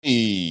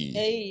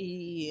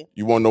Hey.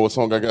 You want to know what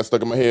song I got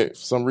stuck in my head for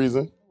some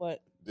reason?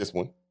 What? This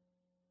one.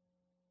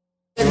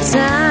 The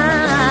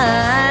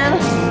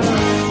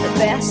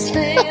best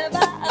thing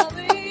about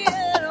being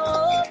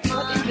old.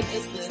 What even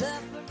is this?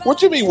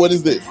 What you mean, what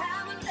is this?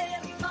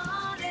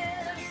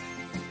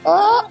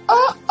 I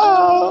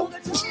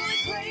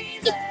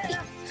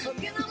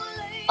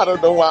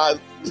don't know why.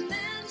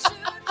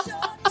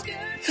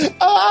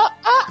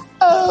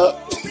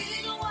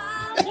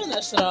 Turn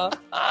that shit off.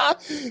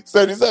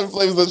 77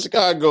 Flavors of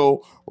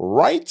Chicago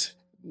right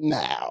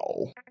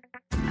now.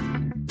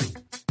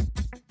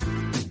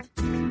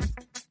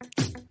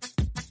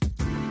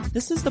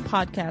 This is the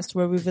podcast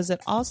where we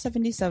visit all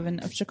 77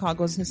 of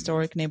Chicago's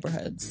historic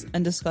neighborhoods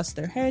and discuss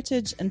their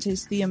heritage and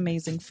taste the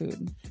amazing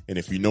food. And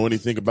if you know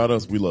anything about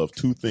us, we love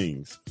two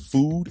things,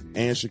 food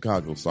and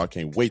Chicago, so I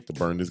can't wait to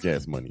burn this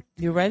gas money.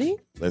 You ready?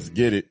 Let's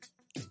get it.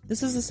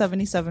 This is the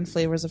 77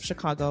 Flavors of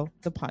Chicago,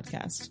 the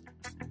podcast.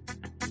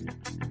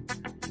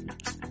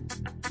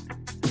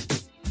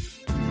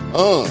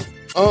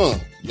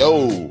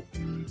 Yo,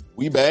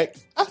 we back,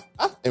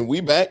 and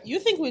we back. You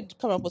think we'd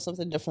come up with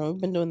something different?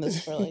 We've been doing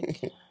this for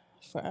like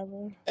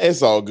forever.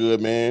 It's all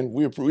good, man.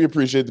 We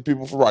appreciate the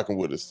people for rocking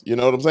with us. You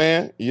know what I'm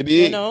saying? You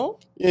did? You know?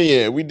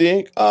 Yeah, we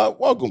did.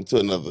 Welcome to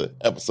another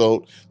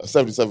episode of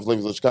 77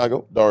 Flavors of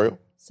Chicago. Dario.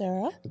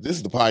 Sarah? This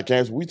is the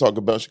podcast where we talk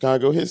about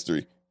Chicago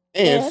history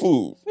and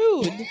food.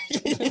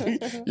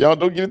 Y'all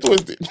don't get it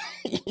twisted.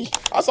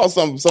 I saw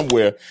something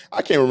somewhere.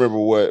 I can't remember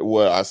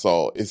what I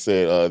saw. It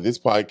said this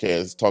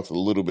podcast talks a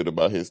little bit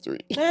about history.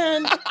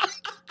 Man.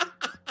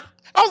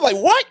 I was like,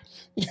 what?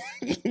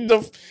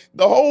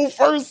 the whole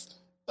first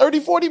 30,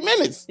 40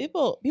 minutes.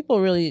 People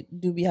really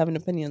do be having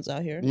opinions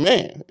out here.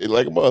 Man, it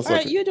like a buzz. All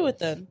right, you do it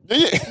then.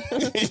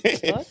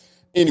 Yeah.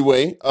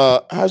 Anyway,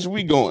 how's your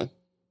week going?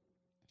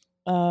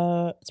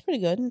 It's pretty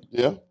good.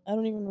 Yeah. I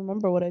don't even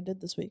remember what I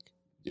did this week.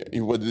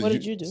 Yeah. What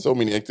did you do? So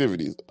many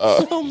activities.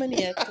 So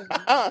many activities.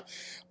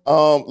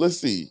 Let's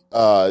see.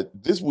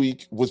 This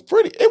week was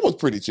pretty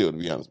chill, to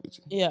be honest with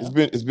you. Yeah.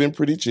 It's been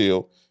pretty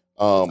chill.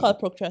 It's called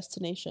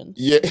procrastination.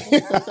 Yeah.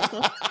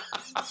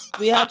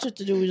 We had shit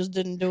to do, we just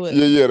didn't do it.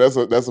 Yeah,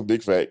 that's a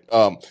big fact.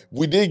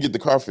 We did get the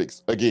car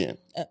fixed again.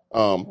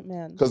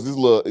 Man. Because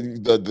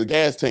the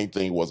gas tank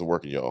thing wasn't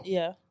working, y'all.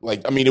 Yeah.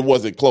 Like, I mean, it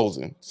wasn't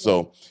closing.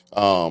 So,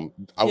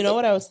 you know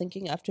what I was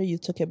thinking after you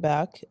took it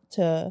back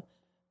to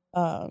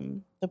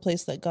the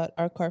place that got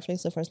our car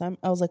fixed the first time?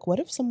 I was like, what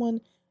if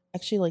someone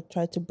actually like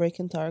tried to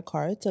break into our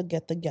car to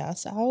get the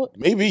gas out?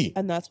 Maybe.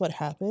 And that's what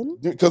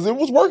happened? Because it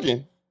was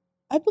working.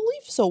 I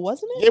believe so,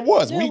 wasn't it? It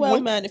was. Yeah,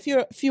 man, if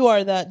you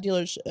are that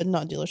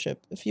not dealership,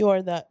 if you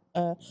are that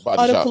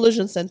auto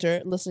collision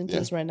center listening to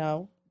this right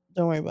now,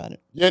 don't worry about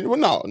it. Yeah, well,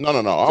 no. It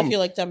took you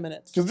like 10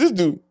 minutes. Because this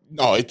dude,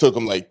 it took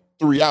him like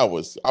 3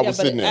 hours. I was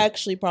sitting there. It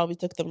actually probably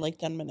took them like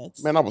 10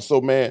 minutes. Man, I was so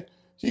mad.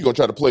 He gonna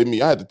try to play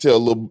me. I had to tell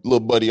little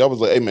buddy. I was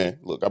like, hey man,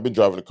 look, I've been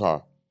driving a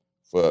car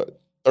for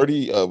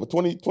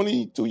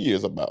 22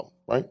 years about,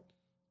 right?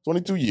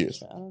 22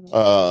 years. I don't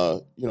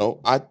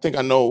know. I think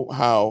I know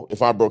how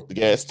if I broke the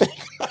gas tank,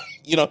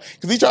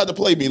 because he tried to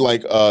play me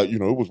like, it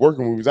was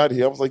working when we was out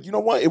here. I was like, you know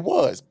what? It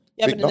was.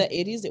 Yeah, but in the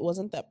 80s, it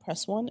wasn't that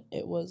press one.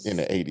 It was in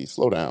the 80s.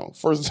 Slow down.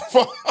 First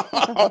of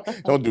all,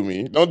 don't do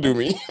me.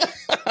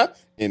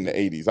 In the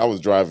 80s, I was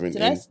driving.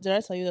 Did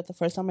I tell you that the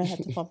first time I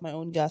had to pump my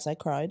own gas, I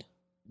cried?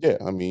 Yeah,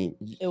 I mean,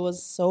 it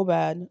was so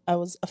bad. I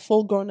was a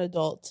full-grown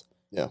adult.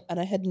 Yeah, and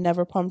I had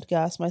never pumped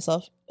gas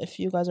myself. If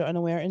you guys are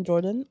unaware, in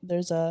Jordan,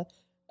 there's a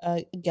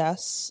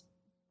gas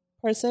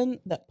person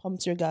that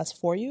pumps your gas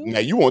for you. Now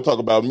you want to talk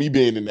about me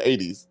being in the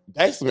 80s?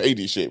 That's some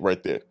 80s shit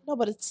right there. No,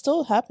 but it's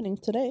still happening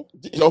today.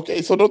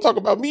 Okay, so don't talk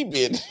about me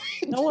being.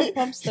 No one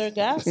pumps their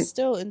gas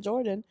still in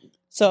Jordan.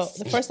 So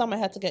the first time I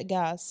had to get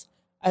gas,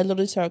 I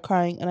literally started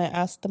crying, and I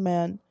asked the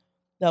man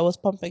that was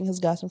pumping his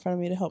gas in front of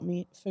me to help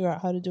me figure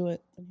out how to do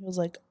it. And he was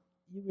like,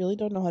 "You really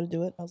don't know how to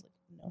do it?" I was like,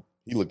 "No."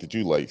 He looked at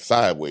you like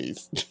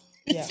sideways.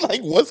 Yeah. He's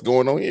like, "What's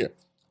going on here?"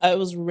 It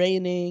was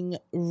raining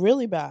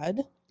really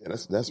bad. Yeah,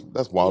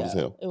 that's wild as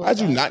hell. How'd bad.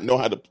 you not know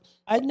how to?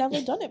 I'd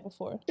never done it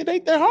before. It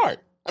ain't that hard.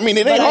 I mean,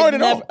 it ain't hard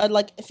at all.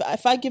 Like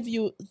if I give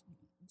you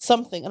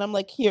something and I'm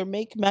like, here,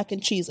 make mac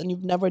and cheese, and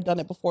you've never done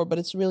it before, but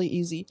it's really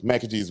easy.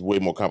 Mac and cheese is way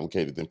more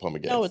complicated than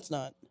pumping gas. No, it's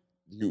not.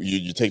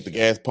 You take the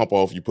gas pump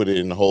off, you put it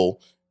in the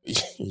hole,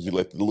 you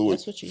let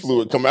the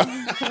fluid come out.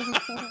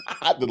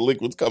 The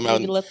liquids come out.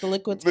 You let the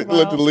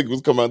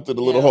liquids come out to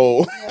the little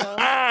hole.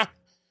 Yeah.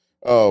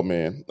 Oh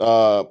man.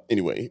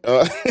 Anyway,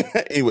 so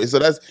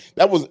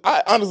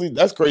honestly,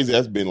 that's crazy.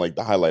 That's been like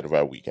the highlight of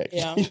our week.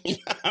 Actually.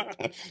 Yeah.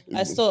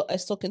 I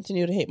still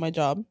continue to hate my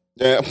job.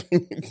 Yeah.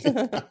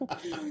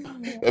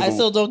 I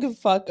still don't give a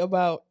fuck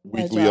about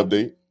weekly my job,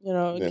 update.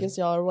 In case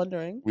y'all are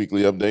wondering.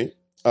 Weekly update.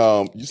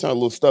 You sound a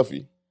little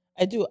stuffy.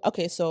 I do.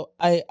 Okay, so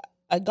I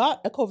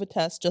got a COVID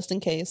test just in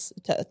case.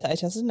 I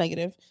tested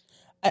negative.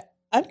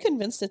 I'm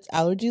convinced it's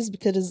allergies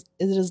because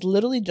it is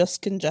literally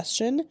just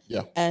congestion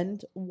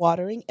and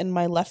watering in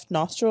my left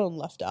nostril and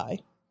left eye.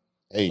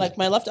 Hey. Like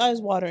my left eye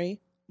is watery,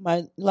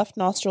 my left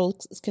nostril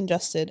is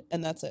congested,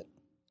 and that's it.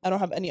 I don't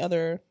have any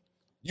other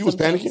You was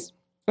panicking?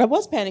 I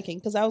was panicking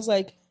because I was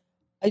like,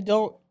 I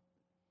don't.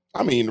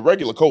 I mean, the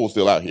regular Cole's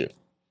still out here.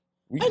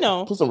 I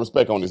know. Put some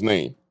respect on his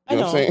name. You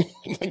know what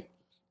I'm saying?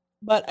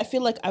 But I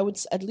feel like I would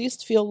at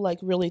least feel like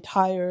really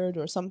tired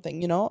or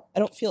something, you know? I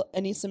don't feel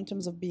any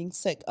symptoms of being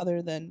sick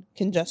other than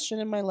congestion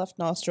in my left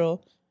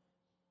nostril.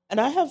 And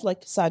I have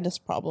like sinus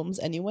problems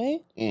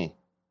anyway.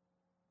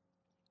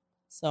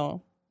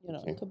 So, you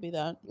know, it could be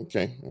that.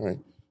 Okay, all right.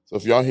 So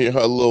if y'all hear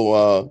her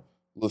little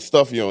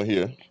stuff you don't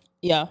hear.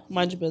 Yeah,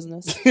 mind your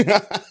business.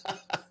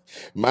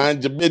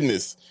 Mind your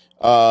business.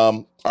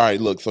 All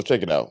right, look, so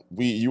check it out.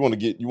 You want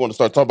to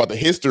start talking about the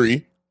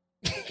history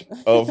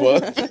of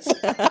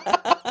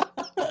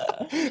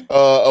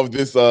of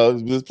this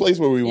place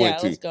where we went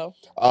to. Let's go.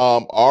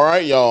 All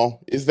right,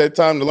 y'all. It's that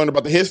time to learn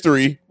about the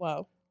history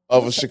of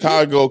a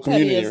Chicago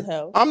community. As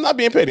hell. I'm not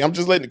being petty. I'm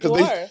just letting it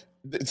because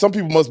some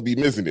people must be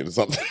missing it or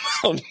something.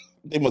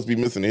 They must be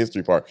missing the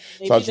history part.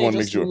 Maybe so I just want to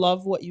make sure.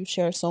 Love what you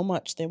share so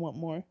much. They want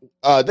more.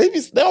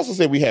 They also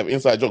say we have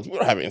inside jokes. We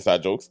don't have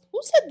inside jokes.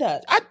 Who said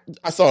that?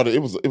 I saw that it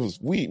was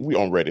we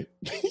on Reddit.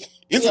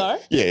 We are?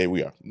 Yeah,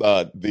 we are.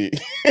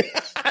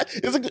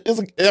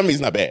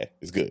 It's not bad.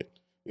 It's good.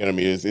 You know what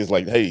I mean? It's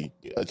like, hey,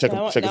 check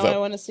us out. I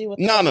want to see what.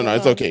 No,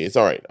 it's okay. It's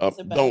all right.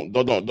 Don't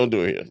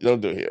do it here. Don't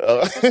do it here.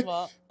 First of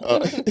all,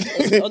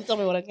 don't tell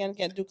me what I can't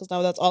do because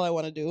now that's all I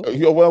want to do.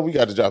 Well, we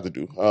got a job to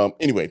do.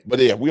 Anyway, but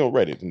yeah, we on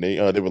Reddit and they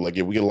were like,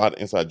 yeah, we get a lot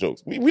of inside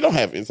jokes. We don't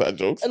have inside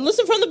jokes. And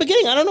listen from the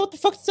beginning. I don't know what the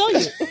fuck to tell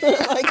you.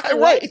 Like,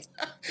 right.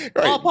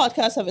 All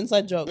podcasts have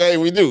inside jokes. Hey,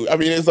 we do. I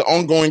mean, it's an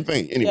ongoing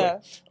thing. Anyway,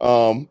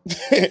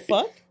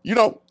 fuck. You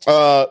know,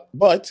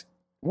 but.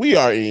 We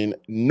are in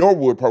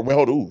Norwood Park. Well,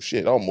 hold on. Ooh,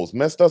 shit. I almost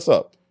messed us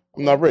up.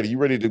 I'm not ready. You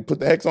ready to put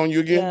the hex on you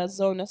again? Yeah,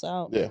 zone us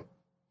out. Yeah.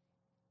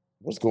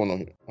 What's going on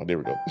here? Oh, there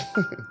we go.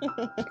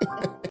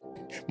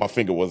 My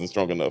finger wasn't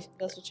strong enough.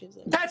 That's what she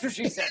said. That's what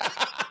she said.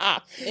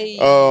 Hey.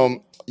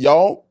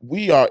 Y'all,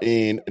 we are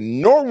in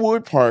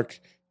Norwood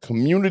Park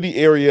Community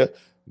Area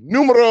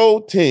Numero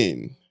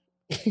 10.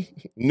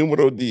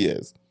 Numero 10.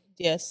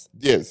 Yes.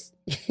 Yes.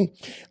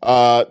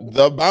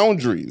 The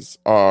boundaries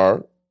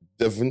are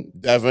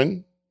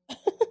Devon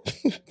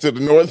to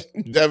the north,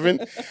 Devon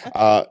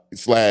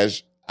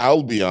 /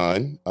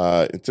 Albion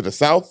to the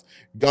south,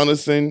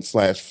 Gunnison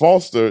 /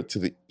 Foster to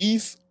the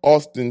east,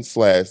 Austin /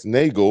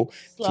 Nagel.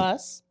 Did I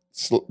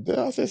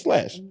say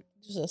slash?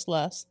 Just a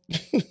slash.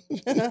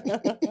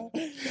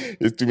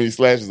 There's too many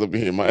slashes up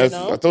in here. My S's.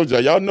 I told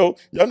y'all know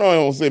I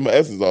don't say my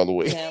S's all the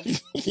way.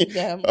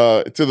 Damn.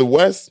 To the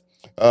west,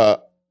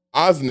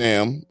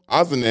 Osnam,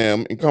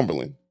 and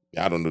Cumberland.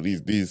 I don't know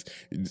these.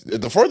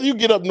 The further you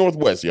get up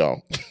northwest,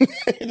 y'all,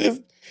 this.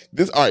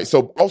 All right.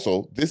 So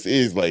also, this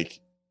is like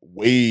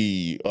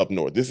way up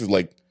north. This is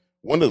like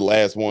one of the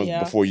last ones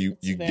before you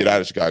get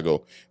out of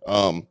Chicago.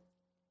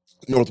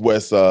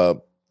 Northwest,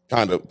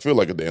 kind of feel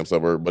like a damn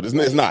suburb, but it's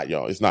not,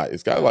 y'all. It's not.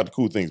 It's got a lot of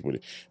cool things with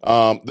it.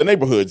 The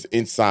neighborhoods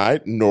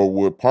inside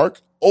Norwood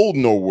Park, Old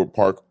Norwood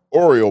Park,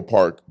 Oriole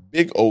Park,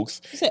 Big Oaks.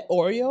 You said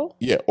Oriole?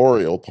 Yeah,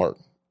 Oriole Park,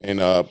 and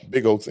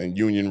Big Oaks and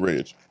Union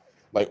Ridge.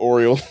 Like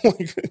Oriole. Can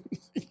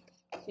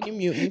you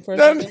mute me for a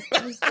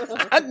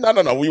second?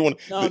 No. We want.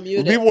 No,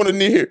 mute people want to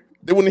hear.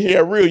 They want to hear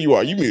how real you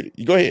are. You mute it.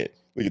 You go ahead.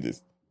 Look at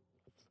this.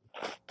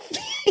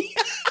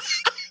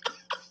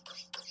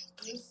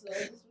 You're so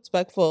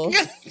disrespectful.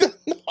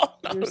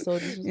 You're so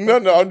disrespectful.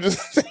 No. I'm just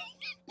saying.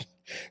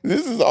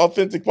 This is an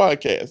authentic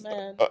podcast.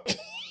 Man.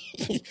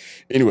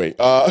 Anyway,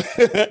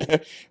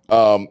 the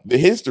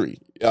history.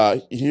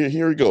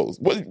 Here it goes.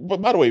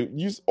 But by the way,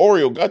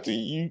 Oriole got to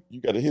you.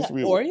 You got a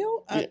history.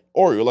 Oriole? Yeah,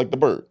 Oriole, like the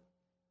bird.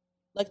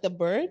 Like the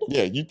bird?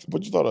 Yeah.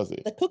 What you thought I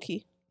said? The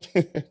cookie.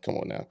 Come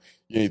on now.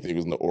 You didn't think it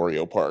was in the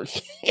Oriole Park.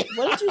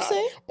 What did you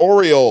say?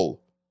 Oriole.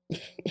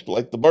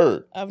 Like the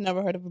bird. I've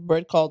never heard of a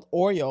bird called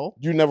Oriole.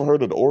 You never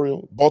heard of the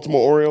Oriole?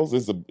 Baltimore Orioles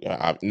is I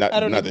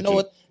don't even know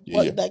what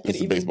that could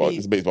even be.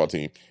 It's a baseball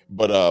team.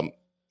 But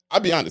I'll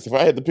be honest. If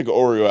I had to pick an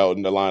Oriole out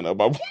in the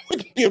lineup, I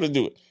wouldn't be able to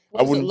do it.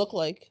 What does it look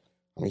like?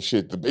 I mean,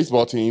 shit. The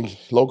baseball team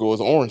logo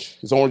is orange.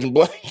 It's orange and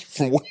black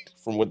from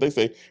what they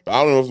say. But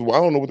I don't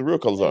know what the real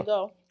colors are.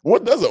 Go.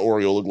 What does an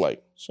Oriole look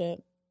like?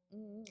 Shit.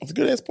 That's a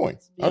good ass point.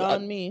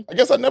 Beyond me. I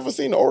guess I've never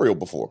seen an Oriole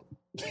before.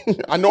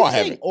 I know I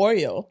haven't.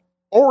 Oriole.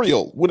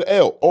 Oriole with an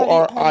L.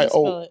 Oriole.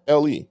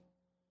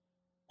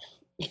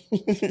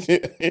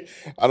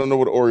 I don't know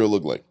what an Oriole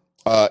look like.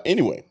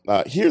 Anyway,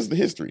 here's the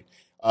history.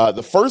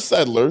 The first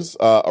settlers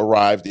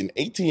arrived in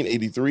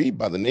 1883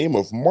 by the name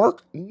of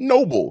Mark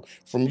Noble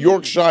from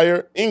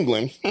Yorkshire,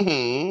 England.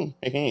 Oh,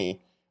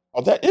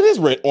 it is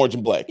red, orange,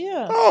 and black.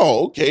 Yeah.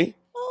 Oh, okay.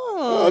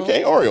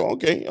 Okay, Oriole.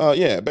 Okay.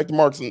 Yeah, back to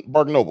Mark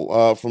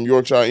Noble from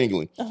Yorkshire,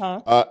 England.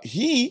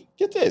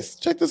 Get this.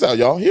 Check this out,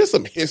 y'all. Here's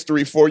some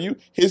history for you.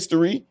 Here's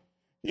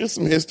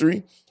some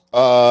history.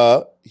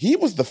 He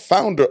was the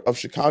founder of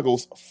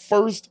Chicago's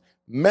first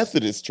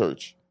Methodist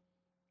church.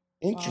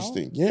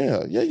 Interesting.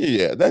 Wow.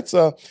 Yeah. That's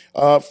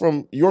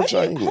from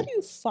Yorkshire, England. How do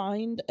you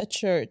find a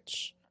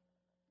church?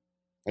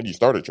 How do you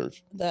start a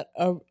church? That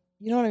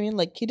you know what I mean?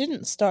 Like he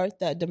didn't start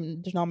that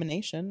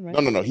denomination, right?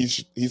 No. He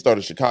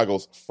started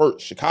Chicago's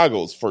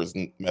first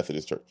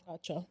Methodist church.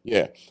 Gotcha.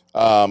 Yeah.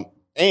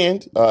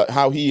 And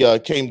how he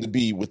came to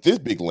be with this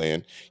big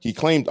land, he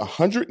claimed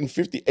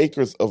 150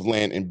 acres of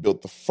land and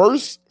built the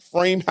first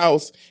frame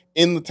house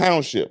in the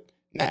township.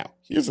 Now,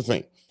 here's the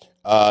thing.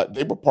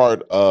 They were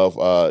part of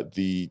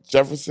the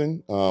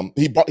Jefferson.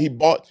 He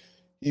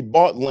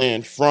bought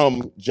land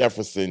from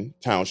Jefferson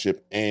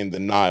Township and the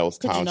Niles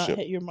Could you not Township.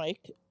 hit your mic,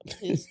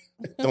 please?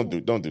 Don't do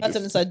That's this.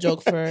 an inside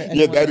joke for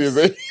Yeah, that is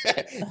it.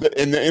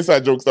 And the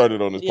inside joke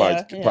started on this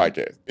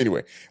podcast.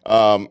 Anyway,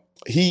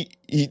 he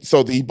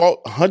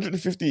bought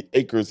 150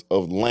 acres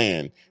of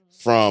land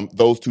from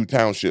those two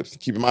townships.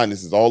 Keep in mind,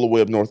 this is all the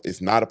way up north.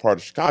 It's not a part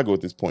of Chicago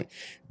at this point,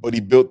 but he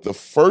built the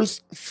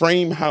first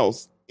frame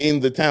house in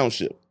the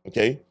township.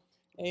 Okay,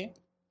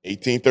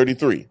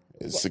 1833.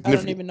 It's significant. I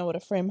don't even know what a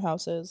frame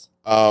house is.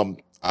 I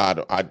got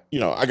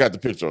the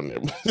picture on there.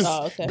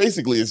 Oh, okay.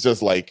 Basically, it's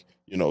just like,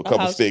 a couple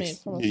house sticks. made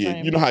from a Yeah,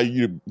 frame. you know how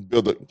you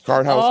build a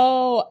card house?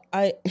 Oh,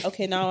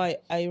 now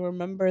I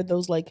remember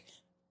those like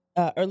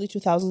early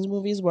 2000s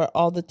movies where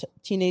all the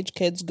teenage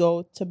kids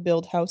go to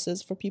build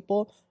houses for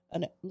people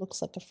and it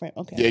looks like a frame.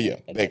 Okay. Yeah,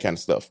 that kind of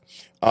stuff.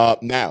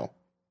 Now,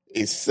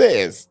 it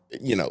says,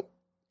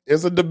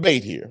 there's a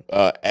debate here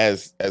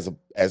as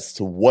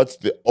to what's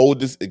the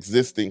oldest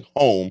existing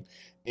home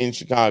in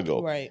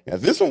Chicago. Right. Now,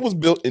 this one was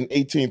built in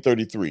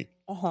 1833.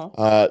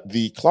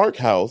 The Clark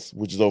House,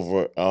 which is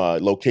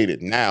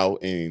located now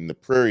in the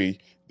Prairie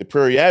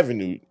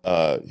Avenue,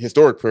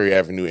 historic Prairie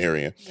Avenue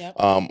area, Yep.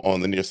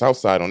 On the near south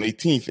side on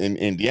 18th in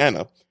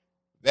Indiana,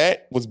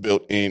 that was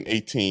built in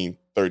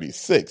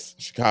 1836.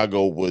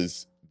 Chicago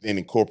was then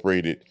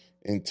incorporated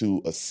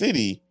into a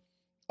city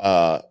in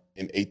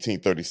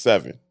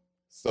 1837.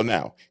 So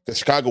now, because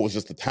Chicago was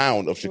just the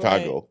town of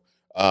Chicago,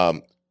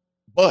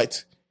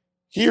 but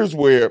here's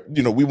where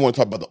we want to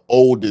talk about the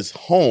oldest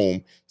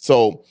home.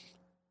 So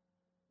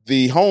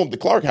the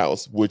Clark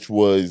House, which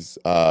was,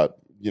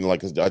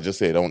 like I just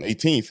said, on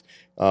 18th,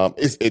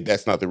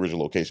 that's not the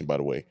original location, by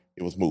the way.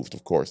 It was moved,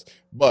 of course.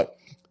 But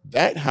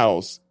that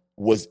house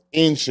was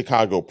in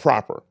Chicago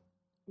proper.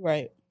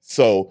 Right.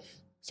 So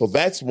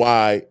that's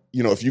why,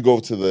 if you go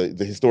to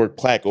the historic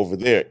plaque over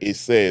there, it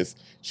says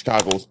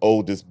Chicago's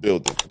oldest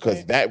building,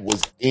 because that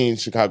was in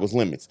Chicago's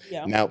limits.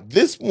 Yeah. Now,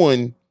 this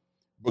one,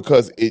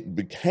 because it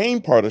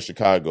became part of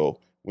Chicago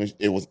when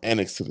it was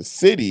annexed to the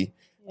city,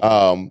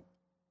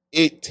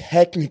 it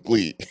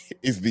technically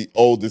is the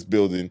oldest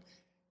building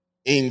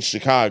in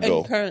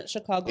Chicago. In current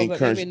Chicago,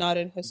 but maybe not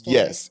in history.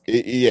 Yes.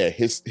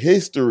 His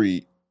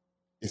history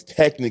is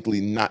technically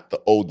not the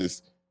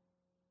oldest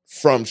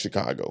from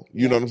Chicago.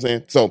 You know what I'm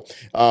saying? So,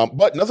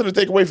 but nothing to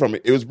take away from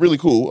it. It was really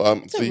cool.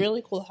 It's a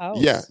really cool house.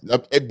 Yeah.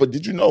 But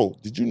did you know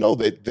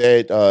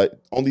that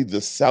only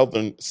the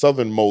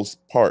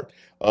southernmost part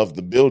of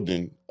the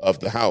building of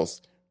the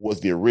house was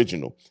the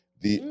original?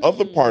 The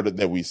other part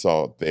that we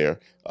saw there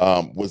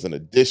was an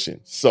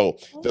addition. So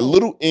the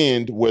little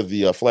end where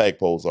the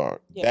flagpoles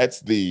are,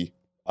 that's the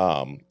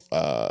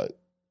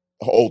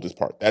oldest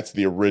part. That's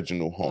the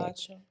original home.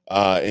 Gotcha.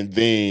 And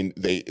then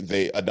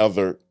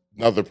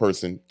another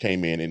person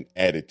came in and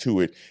added to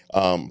it.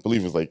 I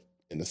believe it was like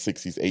in the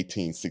 60s,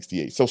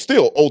 1868. So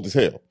still old as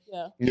hell.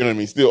 Yeah. You know what I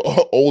mean? Still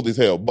old as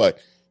hell, but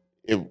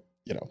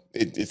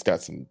it's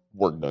got some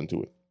work done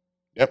to it.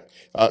 Yep.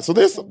 So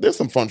there's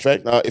some fun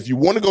fact. If you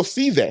want to go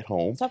see that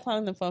home, Stop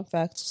calling them fun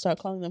facts. Start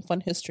calling them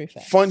fun history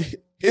facts. Fun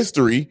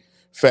history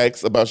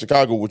facts about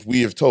Chicago, which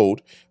we have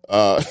told.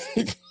 I'm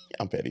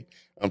petty.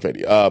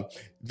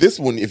 This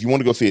one, if you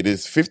want to go see it,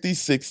 is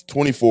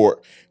 5624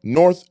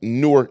 North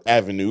Newark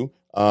Avenue.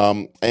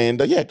 Go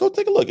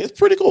take a look. It's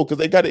pretty cool because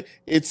they got it.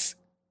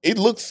 It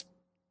looks,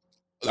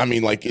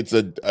 like it's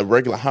a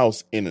regular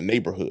house in a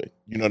neighborhood.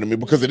 You know what I mean?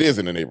 Because it is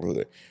in a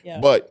neighborhood. Yeah.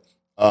 But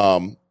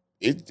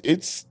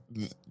it's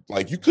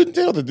like you couldn't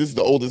tell that this is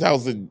the oldest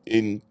house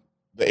in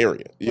the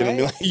area. You know what I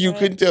mean? Like, you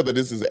couldn't tell that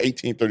this is an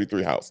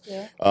 1833 house.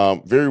 Yeah.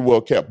 Very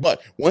well kept.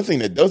 But one thing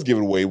that does give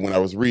it away, when I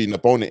was reading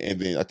up on it and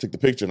then I took the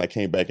picture and I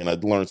came back and I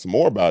learned some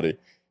more about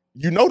it,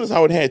 you notice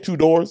how it had two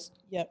doors?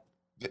 Yep.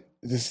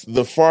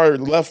 The far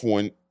left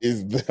one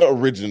is the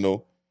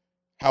original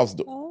house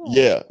door. Oh.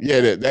 Yeah,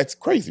 that's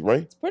crazy,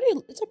 right?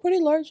 It's a pretty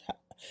large house.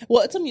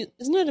 Well, isn't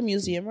it a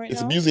museum right now?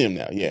 It's a museum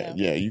now. Yeah.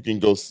 You can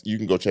go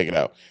check it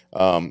out.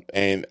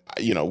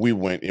 We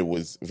went. It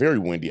was very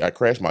windy. I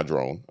crashed my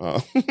drone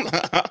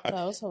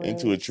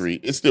into a tree.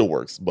 It still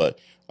works, but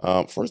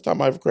first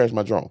time I ever crashed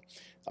my drone.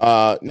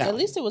 Now, at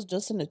least it was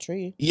just in a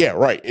tree. Yeah,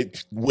 right.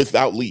 It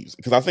without leaves,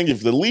 because I think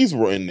if the leaves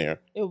were in there,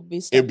 it'd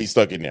be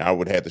stuck in there. I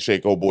would have had to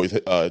shake old boy's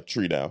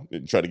tree down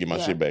and try to get my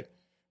shit back.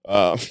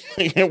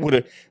 It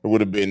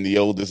would have been the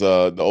oldest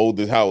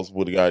house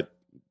would have got.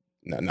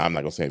 No, I'm not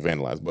gonna say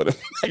vandalized, but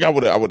I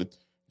would have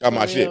got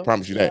my shit.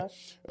 Promise you that.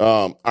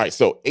 All right,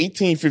 so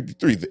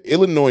 1853, the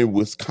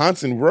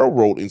Illinois-Wisconsin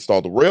Railroad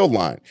installed a rail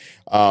line.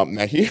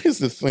 Now here's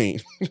the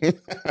thing: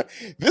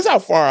 this is how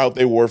far out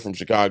they were from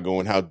Chicago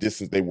and how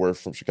distant they were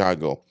from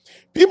Chicago.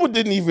 People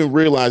didn't even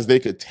realize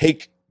they could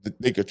take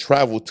that they could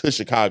travel to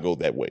Chicago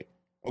that way.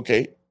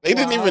 Okay. They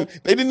Wow.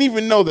 didn't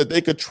even know that they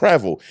could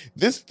travel.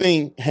 This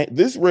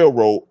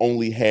railroad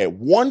only had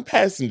one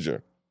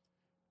passenger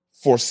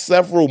for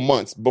several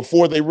months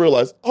before they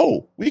realized,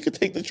 oh, we could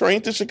take the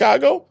train to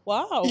Chicago.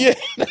 Wow. Yeah,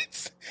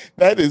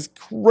 that is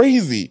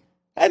crazy.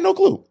 Had no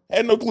clue. They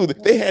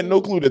had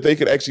no clue that they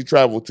could actually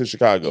travel to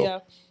Chicago. Yeah.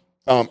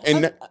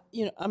 And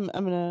I'm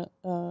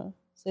gonna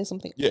say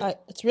something. Yeah.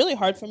 It's really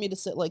hard for me to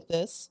sit like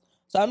this,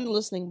 so I'm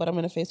listening, but I'm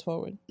gonna face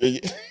forward.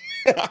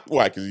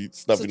 why? Because you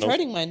stuff your It's nose.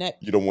 hurting my neck.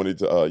 You don't want it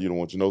to. You don't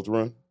want your nose to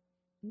run.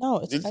 No,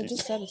 I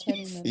just said it's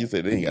hurting my You neck.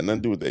 said it ain't got nothing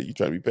to do with that. You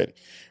try to be petty.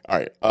 All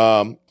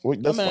right.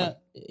 Wait, that's fine.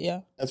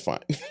 Yeah. That's fine.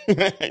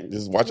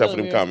 Just watch out for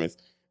them Really weird. comments.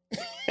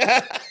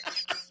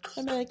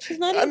 I'm like, she's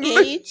not I know.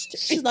 engaged.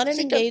 She's not an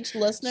She got- engaged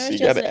listener. she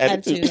She has got an an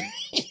attitude.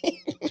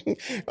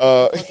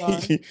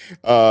 attitude.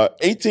 God.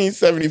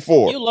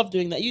 1874. You love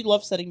doing that. You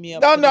love setting me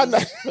up. No, for no, these- no.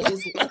 for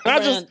these I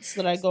just- rants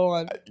that I go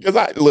on. Because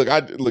I look.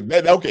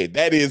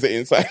 That is an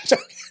inside joke.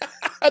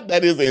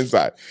 That is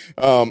inside.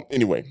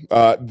 Anyway,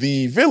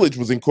 the village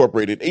was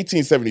incorporated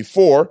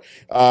 1874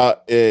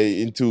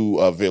 into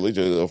a village,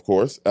 of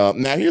course.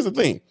 Now, here's the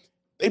thing: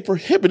 they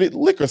prohibited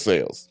liquor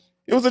sales.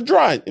 It was a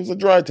dry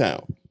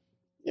town.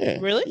 Yeah,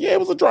 Really? Yeah, it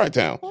was a dry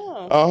town.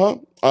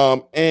 Oh.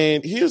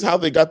 And here's how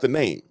they got the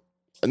name.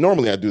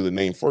 Normally, I do the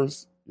name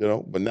first,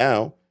 but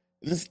now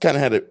this kind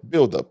of had a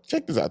build up.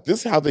 Check this out.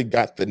 This is how they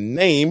got the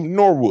name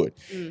Norwood.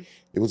 Mm.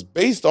 It was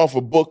based off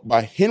a book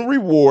by Henry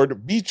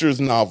Ward Beecher's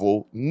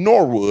novel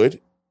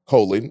Norwood,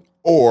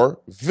 or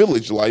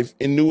Village Life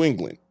in New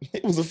England.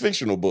 It was a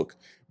fictional book,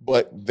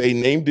 but they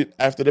named it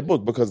after the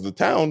book because the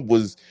town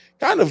was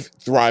kind of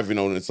thriving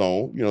on its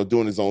own,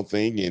 doing its own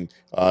thing. And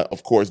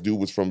of course, dude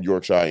was from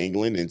Yorkshire,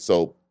 England. And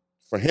so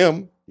for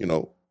him,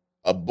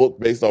 a book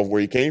based off where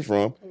he came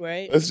from,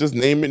 Right. let's just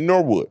name it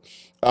Norwood.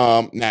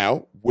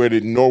 Now, where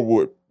did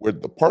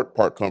the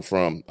part come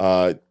from?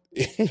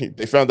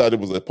 They found out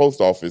it was a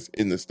post office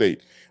in the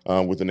state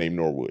with the name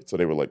Norwood. So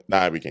they were like,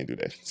 nah, we can't do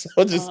that. So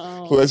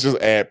let's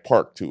just add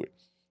park to it.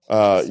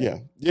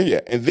 Yeah.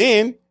 And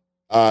then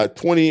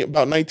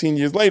about 19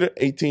 years later,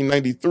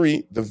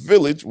 1893, the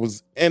village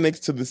was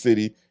annexed to the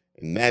city,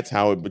 and that's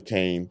how it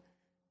became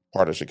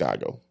part of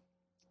Chicago.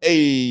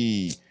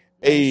 Hey.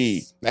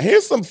 Now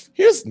here's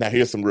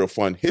some real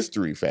fun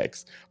history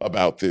facts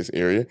about this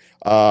area.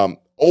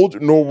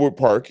 Old Norwood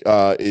Park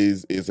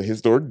is a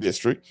historic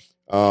district.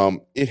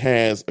 It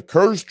has a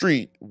curved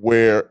street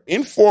where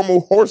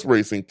informal horse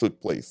racing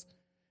took place.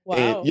 Wow.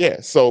 And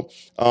yeah, so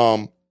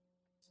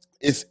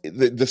it's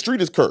the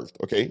street is curved.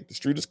 Okay, the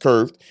street is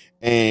curved,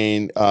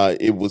 and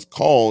it was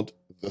called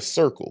the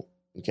Circle.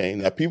 Okay,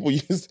 now people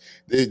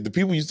the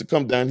people used to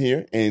come down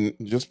here and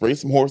just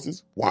race some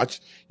horses, watch,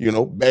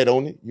 bet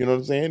on it. You know what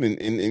I'm saying,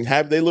 and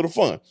have their little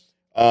fun.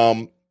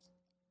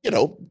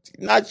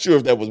 Not sure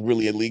if that was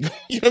really illegal.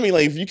 You know what I mean?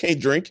 Like if you can't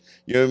drink,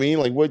 you know what I mean?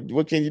 Like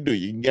what can you do?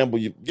 You can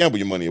gamble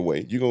your money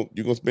away. You're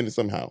gonna spend it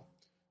somehow.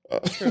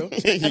 True.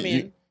 I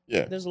mean,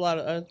 yeah. There's a lot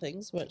of other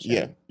things, but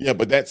sure. Yeah.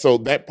 But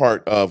that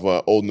part of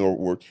Old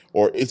Norwood,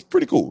 it's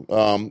pretty cool.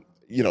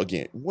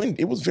 Again,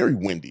 it was very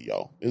windy,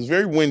 y'all. It was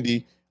very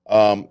windy.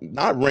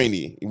 Not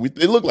rainy.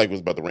 It looked like it was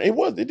about to rain.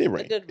 It did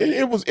rain.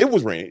 It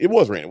was raining. It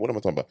was raining. What am I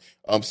talking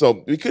about?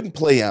 So we couldn't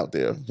play out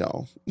there,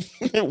 y'all.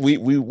 we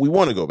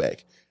want to go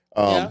back.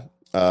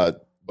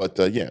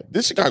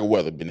 This Chicago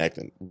weather been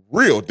acting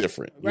real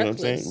different. You know what I'm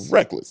saying?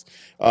 Reckless.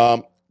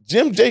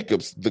 Jim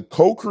Jacobs, the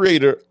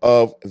co-creator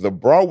of the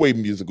Broadway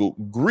musical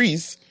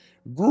Grease,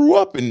 grew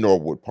up in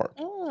Norwood Park.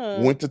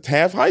 Went to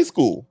Taft High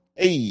School.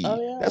 Hey,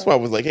 that's why I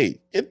was like, hey,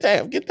 get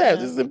Taft. Yeah.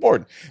 This is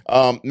important.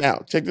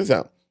 Now, check this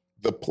out.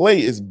 The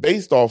play is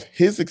based off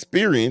his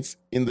experience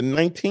in the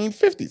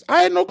 1950s.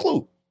 I had no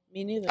clue.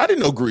 Me neither. I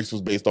didn't know Grease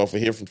was based off of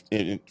here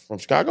from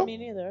Chicago. Me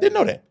neither. Didn't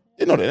know that.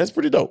 That's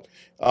pretty dope.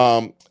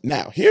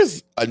 Now,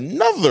 here's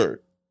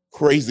another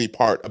crazy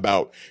part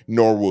about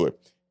Norwood.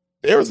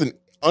 There's an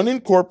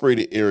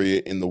unincorporated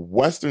area in the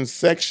western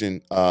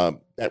section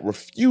that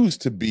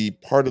refused to be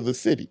part of the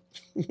city.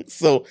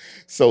 So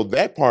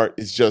that part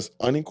is just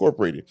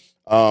unincorporated.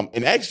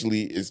 And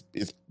actually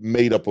it's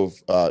made up of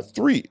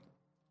three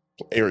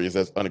areas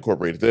that's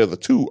unincorporated. The other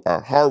two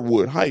are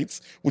Harwood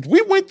Heights, which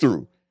we went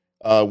through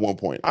at one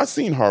point. I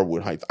seen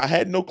Harwood Heights. I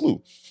had no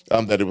clue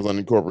that it was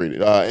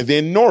unincorporated. And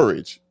then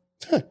Norridge.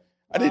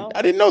 I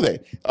didn't know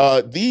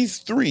that. These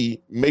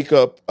three make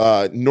up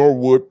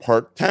Norwood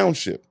Park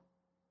Township.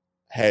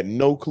 Had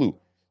no clue.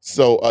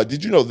 So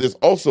did you know there's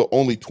also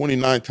only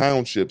 29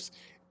 townships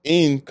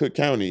in Cook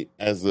County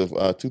as of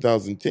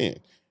 2010?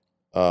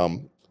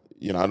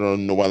 I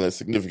don't know why that's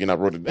significant. I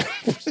wrote it down,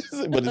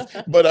 but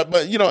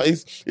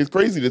it's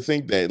crazy to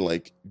think that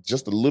like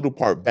just a little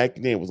part back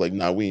then was like,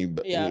 nah, we ain't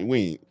trying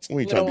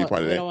to be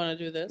part of that. We don't want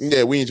to do this.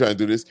 Yeah, we ain't trying to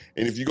do this.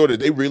 And if you go to,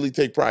 they really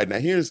take pride. Now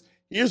here's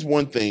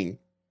one thing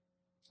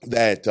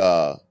that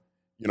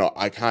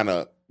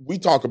we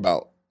talk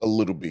about a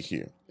little bit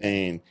here,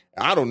 and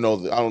I don't know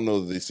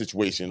the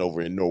situation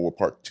over in Norwood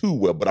Park too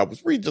well, but I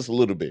was reading just a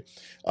little bit.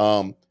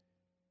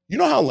 you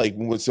know how like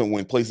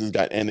when places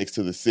got annexed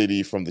to the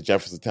city from the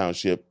Jefferson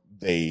Township,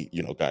 they,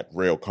 got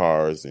rail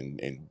cars and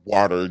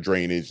water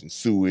drainage and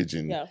sewage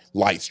and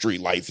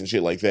street lights and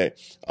shit like that.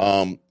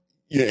 And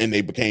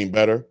they became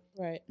better.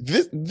 Right.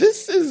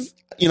 This is,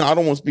 I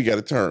don't want to speak out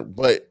of turn,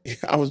 but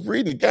I was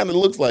reading, it kind of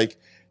looks like,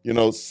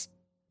 it's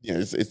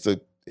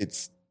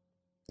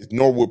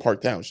Norwood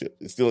Park Township.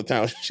 It's still a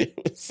township.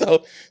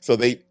 So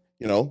they,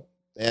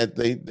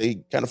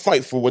 they kind of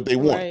fight for what they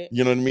want. Right.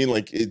 You know what I mean?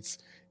 Like it's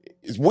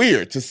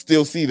weird to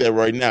still see that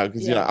right now.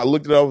 Cause I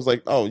looked at it, I was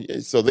like, oh yeah.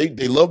 So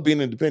they love being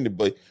independent,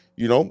 but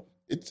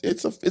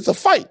it's a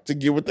fight to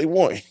get what they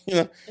want.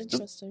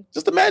 Interesting.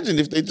 Just imagine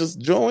if they just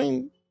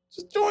joined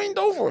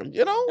over, I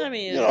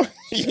mean, but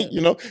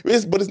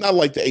it's not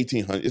like the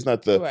 1800s. It's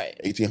not the right.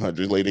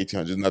 1800s, late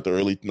 1800s, not the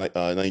early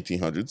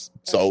 1900s.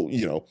 So,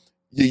 you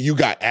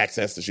got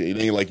access to shit.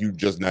 It ain't like you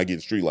just not get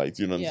streetlights,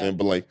 you know what I'm saying?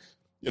 But like,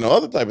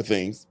 other type of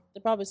things. They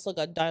probably still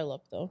got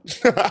dial-up though.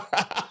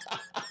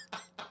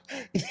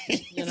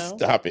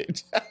 Stop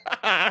it.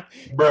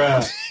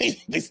 Bruh.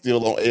 They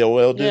still on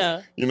AOL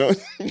disc,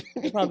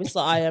 They probably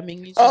still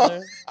IMing each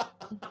other.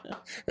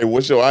 Hey,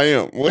 what's your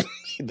IM?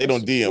 They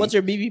don't DM. What's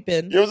your BB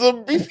pin? It was a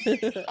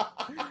BB.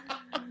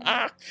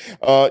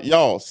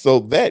 Y'all, so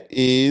that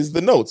is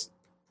the notes.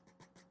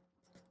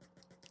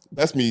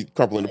 That's me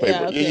crumpling the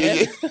paper.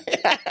 Yeah,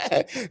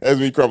 okay. That's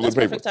me crumpling the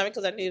paper. Perfect timing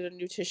because I need a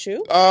new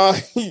tissue.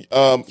 Shout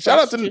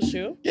out to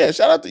tissue.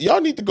 Shout out to y'all.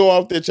 Need to go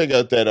out there check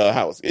out that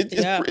house.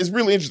 It's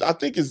really interesting. I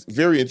think it's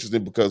very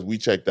interesting because we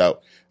checked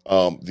out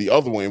the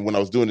other one when I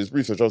was doing this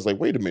research. I was like,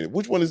 wait a minute,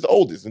 which one is the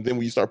oldest? And then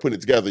when you start putting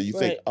it together, you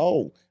think,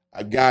 oh,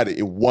 I got it.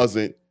 It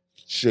wasn't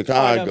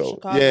Chicago.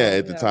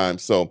 At the time.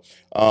 So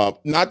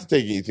not to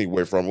take anything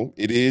away from them,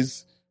 it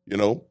is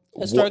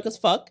historic as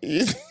fuck.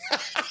 It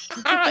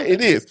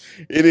is.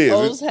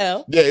 Old as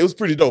hell. Yeah, it was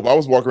pretty dope. I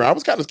was walking around. I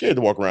was kind of scared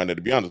to walk around there,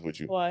 to be honest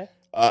with you. Why?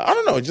 I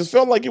don't know. It just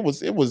felt like it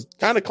was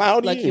kind of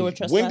cloudy, like you were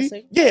trespassing.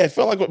 Windy. Yeah, it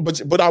felt like,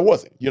 but I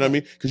wasn't. You know what I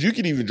mean? Because you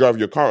could even drive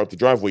your car up the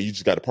driveway. You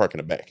just got to park in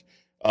the back.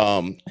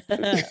 Me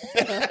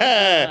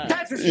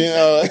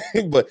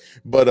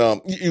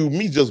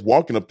just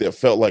walking up there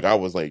felt like I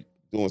was like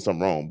doing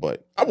something wrong,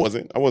 but I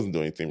wasn't doing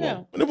anything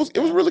wrong. But it was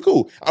really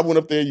cool. I went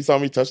up there, you saw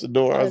me touch the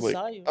door. I was like,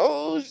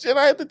 oh shit,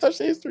 I had to touch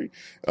the history.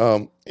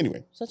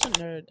 Anyway. Such a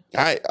nerd.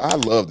 I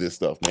love this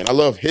stuff, man. I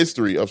love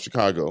history of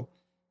Chicago.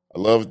 I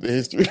love the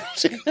history of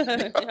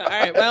Chicago. All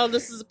right, well,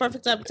 this is the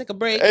perfect time to take a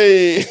break.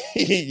 Hey,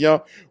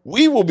 y'all.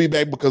 We will be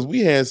back because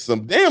we had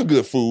some damn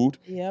good food.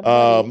 Yeah.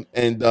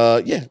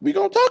 We're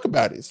gonna talk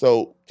about it.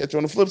 So catch you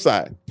on the flip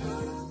side.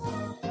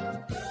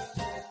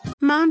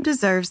 Mom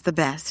deserves the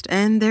best,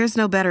 and there's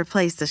no better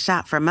place to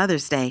shop for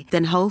Mother's Day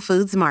than Whole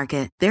Foods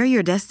Market. They're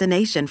your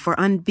destination for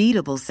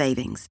unbeatable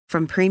savings,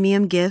 from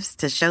premium gifts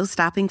to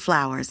show-stopping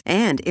flowers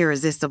and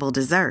irresistible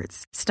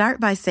desserts. Start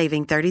by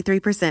saving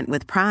 33%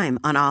 with Prime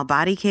on all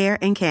body care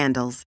and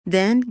candles.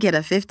 Then get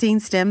a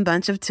 15-stem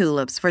bunch of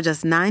tulips for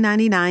just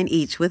 $9.99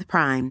 each with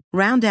Prime.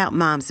 Round out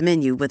Mom's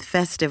menu with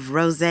festive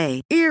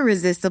rosé,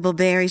 irresistible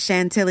berry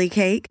chantilly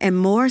cake, and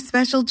more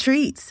special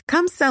treats.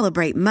 Come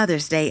celebrate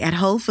Mother's Day at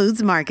Whole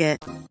Foods Market.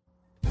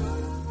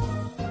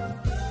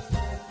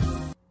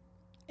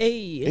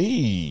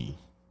 Hey,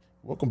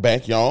 welcome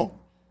back, y'all.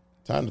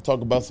 Time to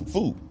talk about some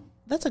food.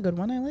 That's a good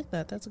one. I like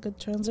that. That's a good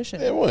transition.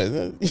 It was.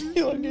 You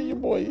know, get your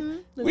boy.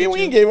 We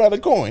ain't gave out a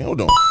coin. Hold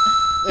on.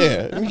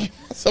 Yeah, let me give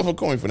myself a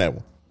coin for that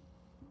one.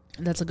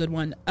 That's a good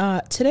one.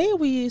 Today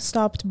we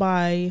stopped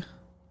by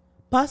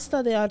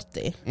Pasta de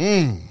Arte.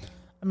 I'm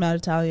not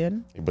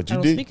Italian. But you I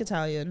don't did speak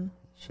Italian.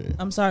 Shit.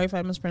 I'm sorry if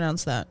I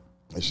mispronounced that.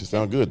 That should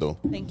sound good though.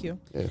 Thank you.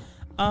 Yeah.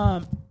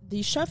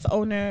 The chef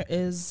owner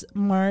is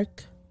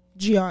Mark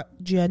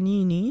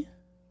Giannini.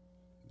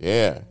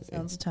 Yeah.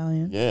 Sounds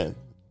Italian. Yeah.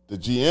 The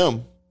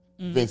GM,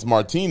 Vince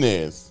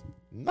Martinez.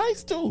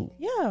 Nice dude.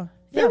 Yeah.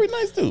 Very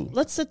nice dude.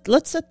 Let's set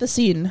the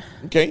scene.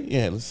 Okay.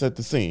 Yeah. Let's set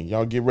the scene.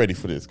 Y'all get ready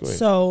for this. Go ahead.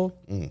 So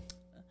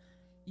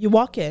you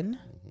walk in,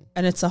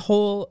 and it's a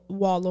whole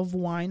wall of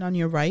wine on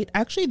your right.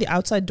 Actually, the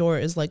outside door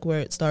is like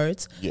where it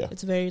starts. Yeah.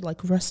 It's very like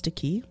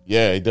rusticy.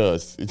 Yeah, it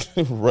does. It's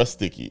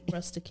rusticy.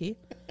 Rusticy.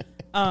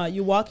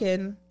 You walk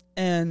in,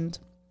 and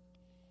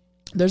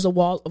there's a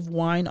wall of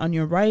wine on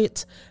your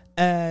right,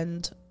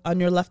 and on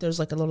your left there's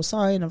like a little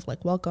sign of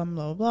like welcome,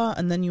 blah blah blah,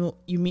 and then you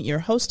meet your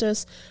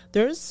hostess.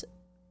 There's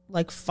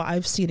like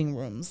 5 seating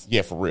rooms.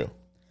 Yeah, for real.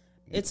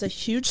 It's a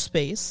huge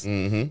space.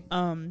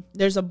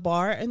 There's a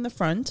bar in the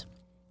front,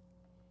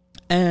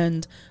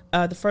 and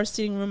the first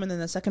seating room, and then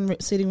the second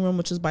seating room,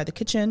 which is by the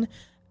kitchen.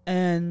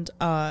 And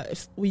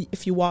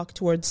if you walk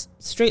towards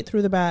straight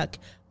through the back,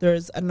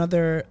 there's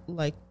another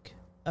like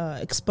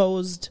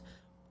exposed.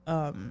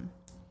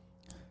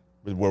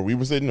 Where we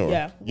were sitting, or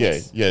yeah.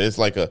 It's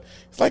like an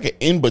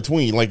in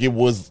between. Like it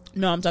was.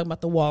 No, I'm talking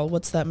about the wall.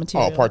 What's that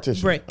material? Oh,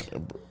 partition. Brick.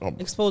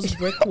 Exposed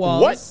brick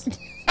walls. What?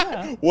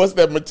 Yeah. What's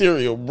that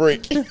material?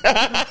 Brick.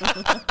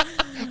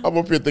 I'm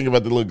up here thinking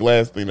about the little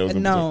glass thing that was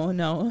in between.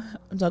 No.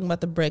 I'm talking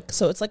about the brick.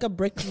 So it's like a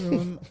brick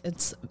room.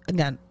 It's,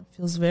 again,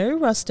 feels very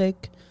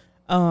rustic.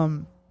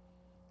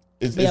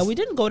 Yeah, we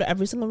didn't go to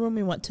every single room.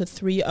 We went to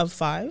 3 of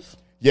 5.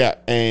 Yeah,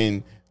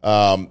 and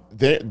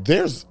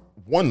there's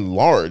one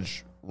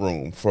large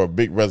room for a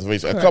big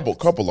reservation. Correct. A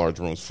couple large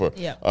rooms for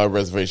Yeah. a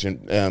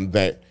reservation.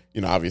 That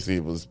obviously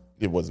it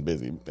wasn't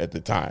busy at the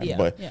time. Yeah,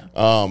 But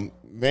yeah.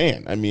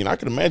 man, I mean, I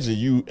can imagine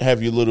you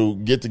have your little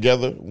get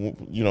together,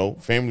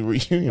 family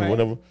reunion,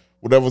 Right.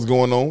 whatever's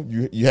going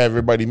on. You have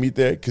everybody meet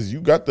there because they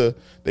got the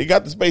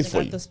space for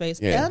Got you. the space,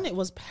 Yeah. and it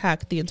was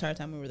packed the entire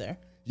time we were there.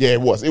 Yeah,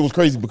 it was. It was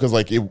crazy because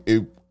like it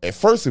at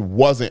first it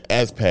wasn't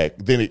as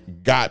packed, then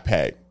it got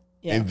packed,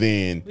 Yeah. and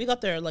then We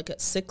got there like at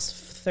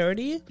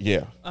 6:30.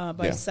 yeah,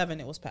 By yeah. 7,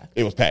 it was packed.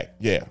 It was packed.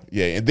 Yeah,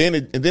 yeah, and then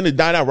it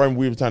died out right when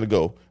we were trying to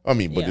go. I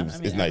mean, but Yeah, it's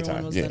everyone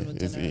nighttime. was Yeah, done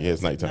with it's dinner. yeah,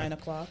 it's Like nighttime.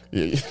 9:00.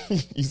 Yeah,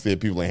 you said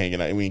people ain't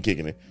hanging out and we ain't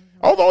kicking it.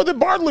 Although the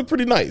bar looked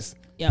pretty nice.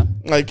 Yeah,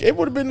 Like it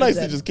would have been nice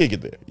to did. just kick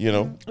it there,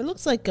 it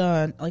looks like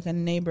a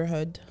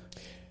neighborhood.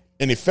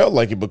 And it felt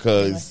like it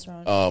because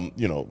Restaurant.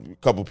 a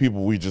couple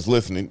people we just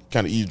listening,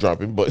 kind of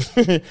eavesdropping, but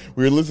we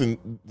were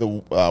listening. The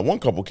one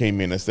couple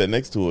came in and sat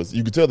next to us.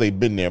 You could tell they'd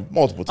been there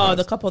multiple times.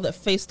 The couple that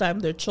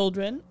FaceTimed their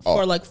children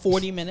for like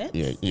 40 minutes.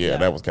 yeah,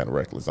 that was kind of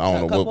reckless. I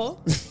don't That know couple?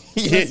 what.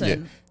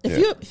 Listen, yeah.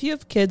 if you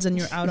have kids and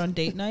you're out on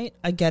date night,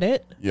 I get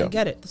it. Yeah. I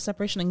get it. The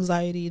separation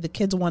anxiety, the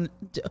kids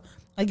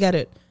I get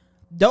it.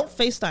 Don't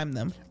FaceTime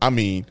them. I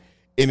mean,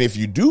 and if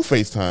you do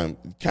FaceTime,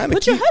 kind of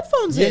Put your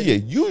headphones in. Yeah,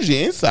 use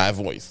your inside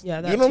voice.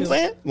 Yeah, that you know what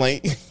I'm too.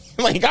 saying?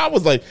 Like I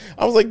was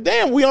like,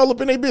 damn, we all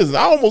up in their business.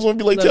 I almost want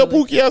to be like, Literally.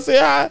 tell Pookie I say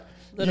hi. You know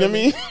what I Literally.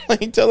 mean?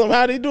 Like, tell them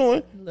how they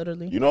doing.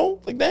 Literally.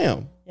 Like,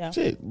 damn, Yeah.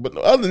 shit. But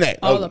other than that,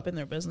 All up in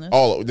their business.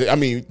 I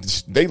mean,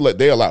 they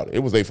allowed it. It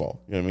was their fault.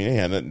 You know what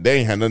I mean? They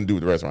ain't had nothing to do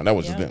with the restaurant. That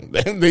was just them.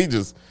 They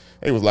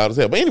was loud as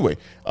hell. But anyway,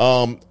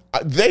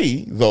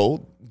 they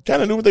though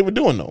kind of knew what they were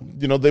doing though.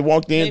 They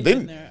walked in. They've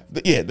been there.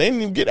 They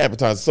didn't even get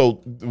appetizers. So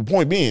the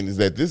point being is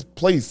that this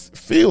place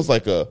feels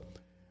like a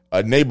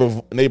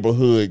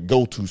neighborhood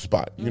go-to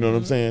spot. You know what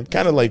I'm saying?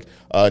 Kind of like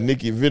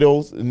Nick and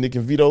Vito's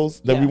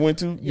that we went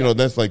to.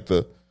 That's like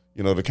the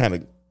the kind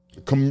of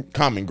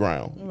common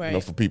ground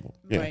Right. for people.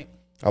 Yeah. Right.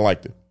 I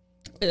liked it.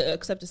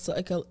 Except it's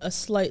like a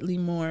slightly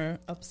more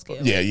upscale.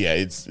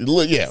 Yeah.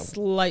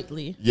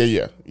 Slightly.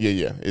 Yeah.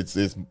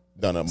 It's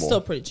done up more.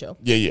 Still pretty chill.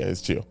 Yeah,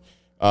 it's chill.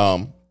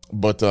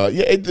 But the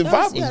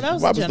vibe was That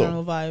was vibe the is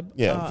general dope. vibe.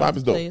 Yeah, vibe of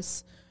is the dope.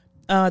 place.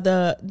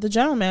 The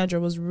general manager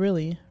was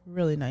really,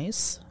 really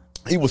nice.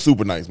 He was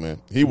super nice, man.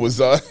 He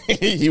was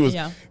he was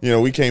Yeah.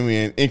 we came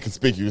in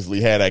inconspicuously,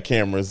 had our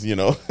cameras,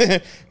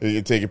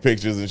 taking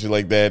pictures and shit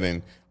like that,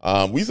 and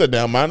we sat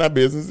down, mind our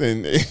business,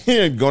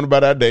 and going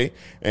about our day.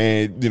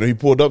 And he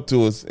pulled up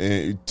to us,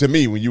 and to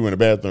me, when you were in the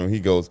bathroom, he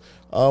goes,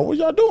 "What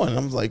y'all doing?" I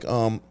was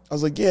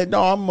like, "Yeah,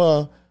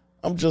 no,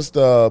 I'm just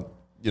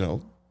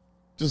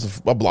just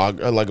a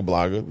blogger, like a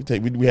blogger.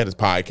 We had this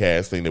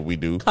podcast thing that we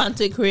do,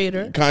 Content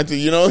creator. content,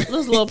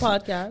 This little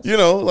podcast.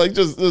 like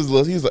just this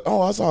little. He's like,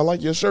 "Oh, I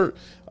like your shirt,"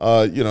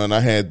 and I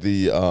had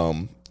the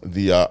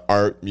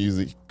art,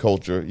 music,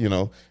 culture,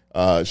 shirt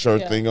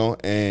Yeah. thing on,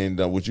 and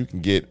which you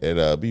can get at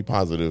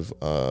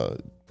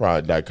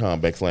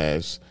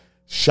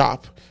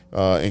bepositive.com/shop.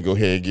 And go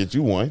ahead and get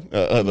you one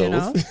of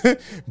those.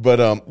 But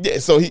yeah,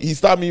 so he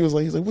stopped me. He's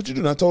like, "What you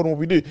doing?" I told him what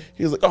we did.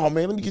 He was like, "Oh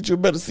man, let me get you a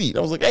better seat." I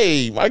was like,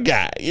 "Hey, my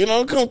guy,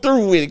 come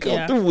through with it.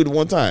 Come through with it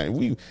one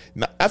time."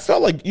 I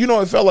felt like,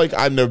 it felt like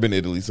I've never been to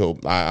Italy, so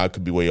I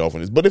could be way off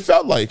on this, but it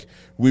felt like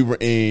we were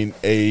in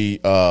a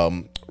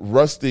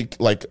rustic,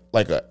 like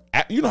a,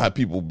 how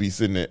people be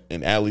sitting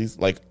in alleys,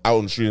 like out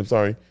on the street. I'm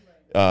sorry,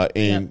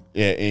 in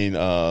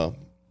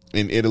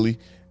Italy.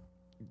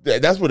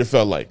 That's what it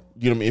felt like.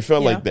 You know what I mean? It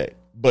felt like that.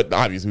 But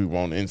obviously we were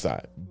on the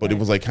inside. But it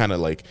was like kind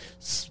of like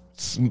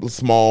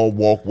small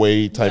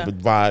walkway type of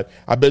vibe.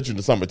 I bet you in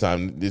the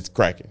summertime it's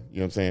cracking. You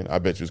know what I'm saying? I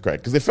bet you it's cracking.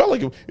 Because it felt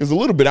like it was a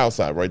little bit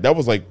outside, right? That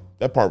was like,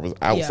 that part was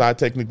outside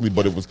technically,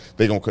 but it was,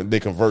 they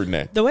converting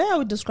that. The way I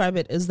would describe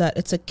it is that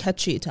it's a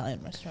catchy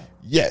Italian restaurant.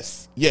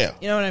 Yes. Yeah.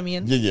 You know what I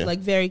mean? Yeah. Like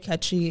very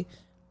catchy.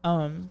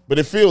 But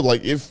it feels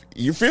like, if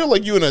you feel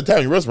like you're in an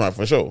Italian restaurant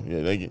for sure. Yeah,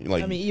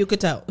 like I mean, you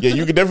could tell. yeah,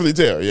 you can definitely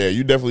tell. Yeah,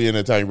 you definitely in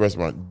an Italian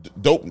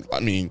restaurant. Dope. I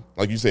mean,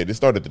 like you said, it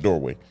started at the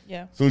doorway.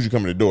 Yeah. As soon as you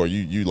come in the door,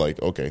 you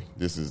like, okay,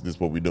 this is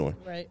what we're doing.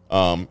 Right.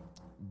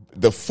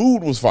 The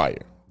food was fire.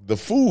 The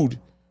food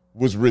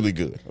was really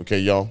good. Okay,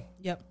 y'all.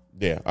 Yep.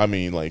 Yeah, I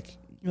mean, like,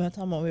 You want to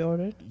tell them what we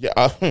ordered?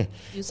 yeah.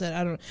 You said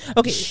I don't.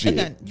 Okay. Shit.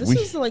 Again, this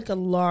is like a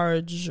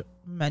large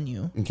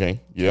menu.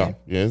 Okay. Yeah.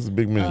 Yeah. It's a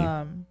big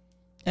menu.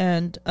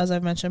 And as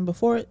I've mentioned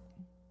before,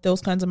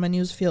 those kinds of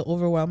menus feel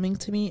overwhelming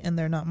to me, and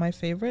they're not my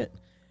favorite.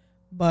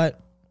 But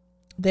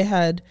they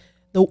had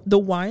the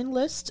wine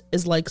list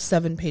is like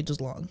 7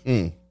 pages long,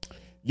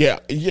 Yeah.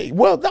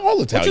 Well,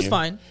 all Italian, which is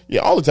fine.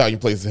 Yeah, all Italian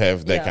places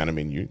have that Yeah. kind of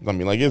menu. I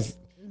mean, like, it's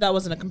That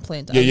wasn't a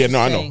complaint. Yeah, I'm yeah, just no,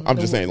 I know. saying I'm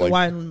just saying, the like,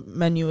 wine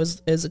menu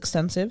is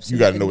extensive. So you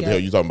got to can know what the hell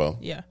get- you're talking about.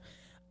 Yeah.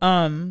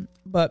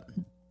 But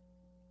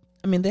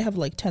I mean, they have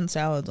like 10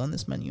 salads on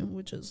this menu,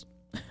 which is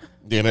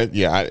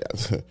Yeah.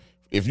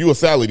 If you a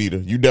salad eater,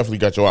 you definitely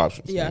got your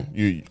options. Yeah.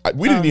 Man.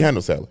 We didn't even have no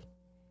salad.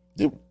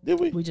 Did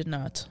we? we did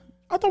not.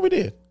 I thought we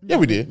did. Yeah,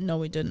 we did. No,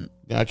 we didn't.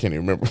 Yeah, I can't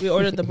even remember. We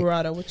ordered the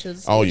burrata, which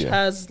is which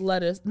has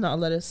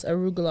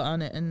arugula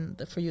on it,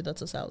 and for you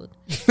that's a salad.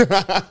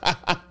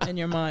 In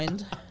your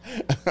mind.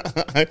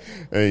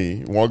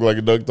 Hey, walk like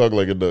a duck, talk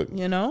like a duck.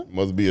 You know?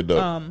 Must be a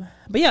duck.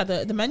 But yeah,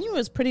 the menu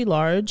is pretty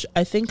large.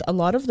 I think a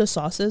lot of the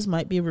sauces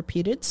might be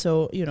repeated,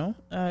 so you know,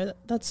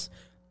 that's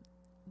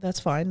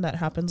fine. That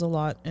happens a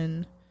lot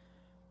in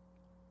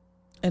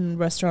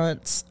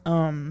restaurants.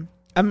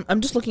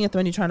 I'm just looking at the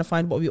menu trying to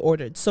find what we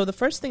ordered. So the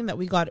first thing that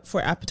we got for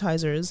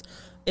appetizers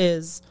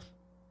is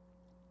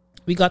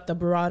we got the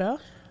burrata,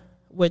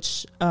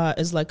 which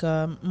is like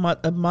a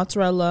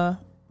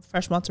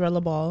fresh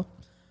mozzarella ball.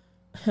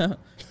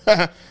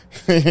 A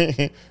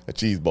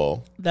cheese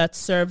ball. That's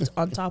served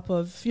on top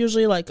of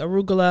usually like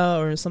arugula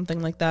or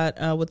something like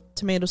that with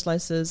tomato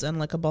slices and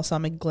like a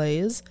balsamic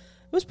glaze.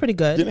 It was pretty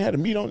good. Didn't it have the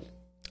meat on it?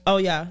 Oh,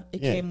 yeah.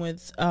 It came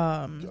with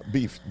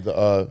beef.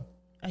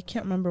 I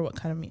can't remember what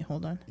kind of meat.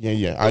 Hold on.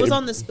 Yeah. It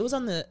was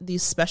on the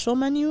special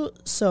menu,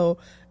 so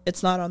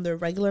it's not on their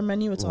regular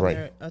menu. It's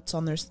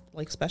on their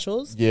like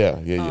specials. Yeah.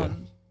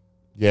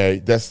 Yeah,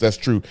 that's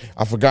true.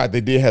 I forgot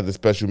they did have the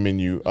special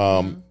menu.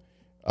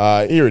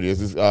 Here it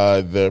is. It's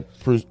the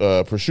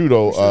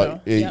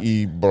prosciutto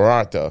e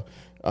burrata.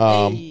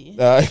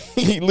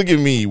 Look at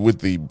me with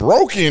the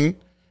broken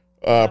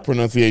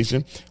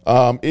pronunciation.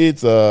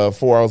 It's a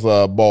 4 ounce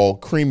ball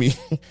creamy.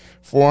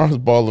 4 ounce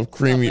ball of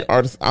creamy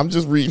artisan. I'm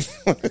just reading.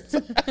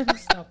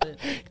 Stop it.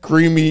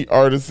 Creamy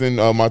artisan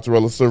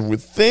mozzarella served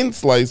with thin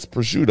sliced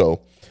prosciutto.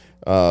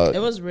 It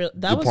was real.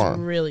 That was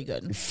really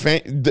good.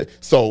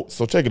 So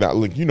check it out.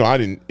 Look, you know,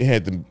 it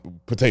had the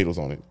potatoes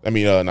on it. I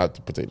mean, not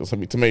the potatoes. I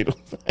mean, tomatoes.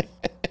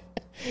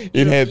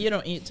 You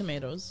don't eat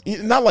tomatoes.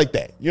 Not like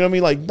that. You know what I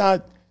mean? Like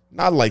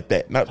not like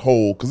that. Not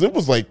whole, because it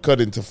was like cut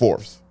into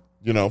fourths.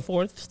 You know,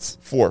 fourths.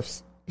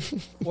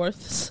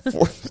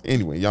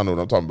 Anyway, y'all know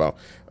what I'm talking about.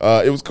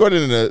 It was cut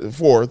into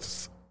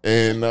fourths,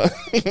 and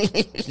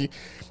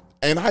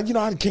and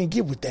I can't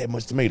get with that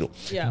much tomato.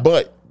 Yeah.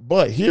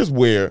 But here's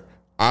where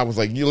I was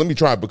like, let me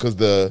try it, because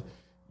the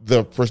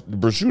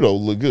prosciutto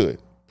looked good.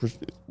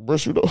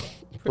 Prosciutto.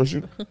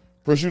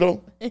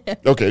 Yeah.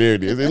 Okay, there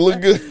it is. It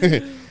looked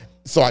good.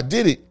 So I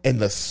did it, and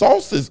the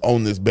sauces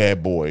on this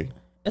bad boy.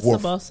 It's the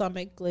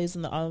balsamic glaze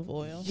and the olive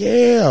oil.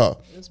 Yeah.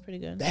 It was pretty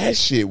good. That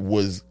shit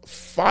was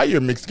fire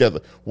mixed together.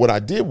 What I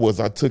did was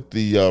I took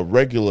the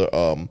regular,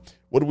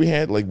 what do we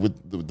had? Like with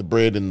the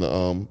bread and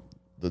the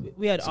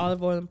we had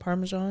olive oil and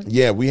Parmesan.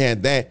 Yeah, we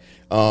had that.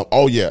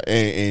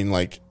 And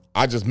like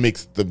I just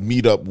mixed the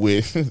meat up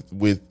with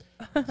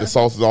the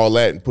sauces and all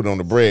that and put it on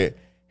the bread.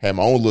 Had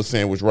my own little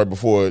sandwich right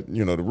before,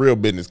 the real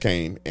business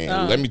came.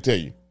 And let me tell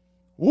you,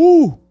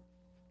 woo,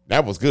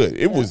 that was good.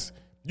 It was.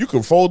 You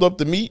could fold up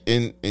the meat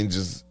and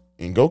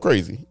go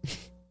crazy.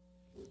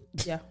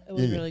 Yeah, it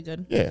was really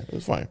good. Yeah, it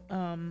was fine.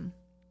 And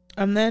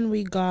then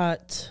we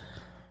got.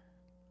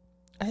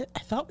 I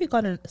thought we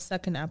got a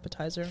second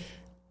appetizer.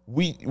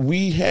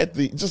 We had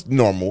the just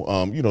normal,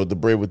 the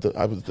bread with the.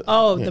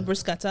 The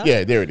bruschetta.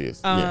 Yeah, there it is.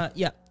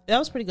 Yeah, that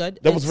was pretty good.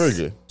 That was very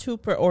good. 2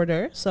 per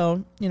order,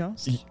 so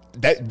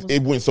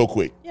it went so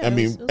quick. Yeah, I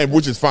mean,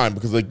 which is fine,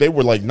 because like they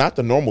were like not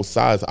the normal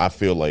size. I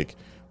feel like.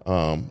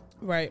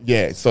 Right.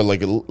 Yeah, so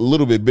like a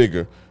little bit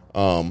bigger,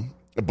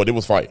 but it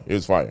was fire. It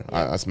was fire.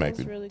 I smacked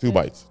it. Really 2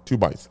 bites. 2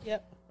 bites.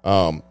 Yep.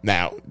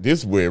 Now this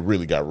is where it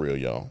really got real,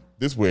 y'all.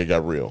 This is where it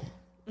got real.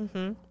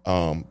 Mm-hmm.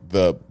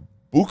 The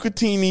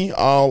bucatini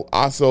al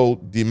asso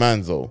di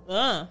manzo.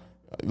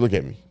 Look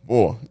at me,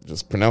 boy,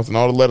 just pronouncing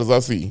all the letters I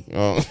see.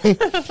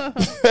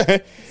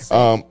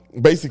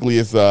 Basically,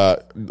 it's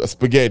a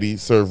spaghetti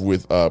served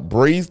with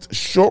braised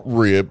short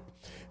rib.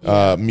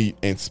 Meat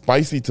and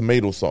spicy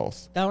tomato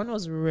sauce. That one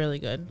was really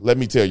good. Let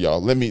me tell y'all.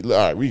 All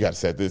right, we gotta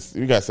set this up,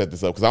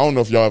 because I don't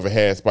know if y'all ever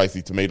had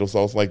spicy tomato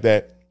sauce like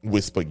that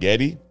with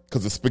spaghetti.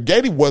 Because the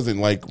spaghetti wasn't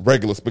like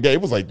regular spaghetti.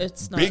 It was like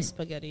it's big. not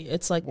spaghetti.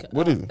 It's like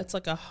what is it? It's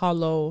like a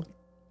hollow,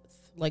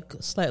 like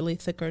slightly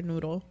thicker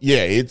noodle.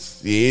 Yeah,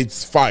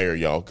 it's fire,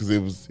 y'all. Because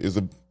it's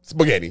a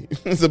spaghetti.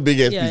 It's a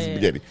big ass piece of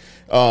spaghetti.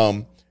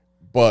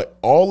 But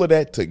all of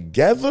that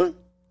together,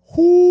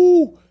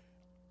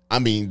 I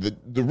mean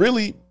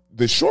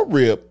the short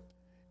rib,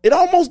 it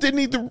almost didn't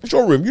need the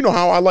short rib. You know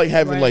how I like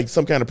having like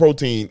some kind of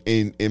protein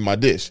in my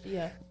dish.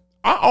 Yeah.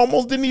 I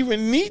almost didn't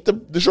even need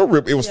the short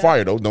rib. It was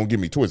fire though. Don't get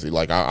me twisted.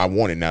 Like I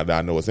want it now that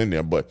I know it's in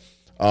there. But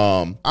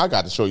I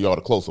got to show y'all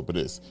the close up of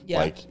this.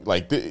 Yeah.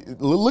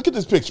 Look at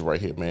this picture right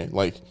here, man.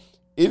 Like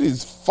it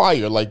is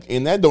fire. Like,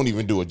 and that don't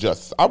even do it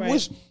justice. I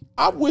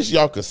wish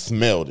y'all could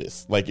smell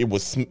this. Like it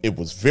was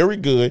very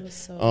good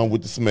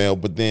with the smell.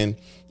 But then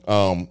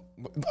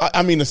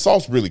I mean, the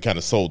sauce really kind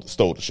of stole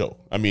the show.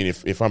 I mean,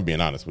 if I'm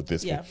being honest with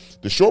this one.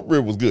 The short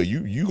rib was good.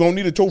 You gonna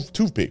need a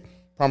toothpick.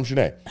 Promise you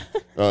that.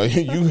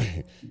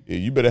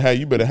 You better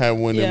have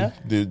one of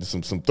them,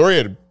 some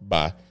thread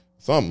by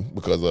something,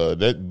 because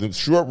the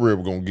short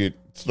rib gonna get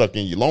stuck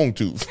in your long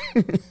tooth.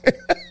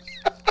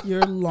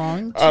 Your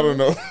long tooth? I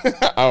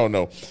don't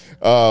know.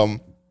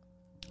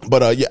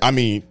 But I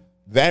mean,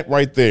 that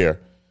right there.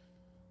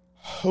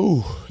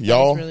 Ooh,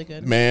 y'all, really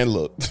good. man,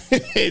 look,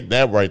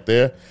 that right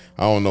there,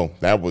 I don't know.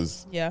 That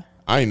was, Yeah.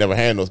 I ain't never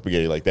had no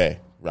spaghetti like that.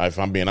 Right? If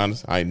I'm being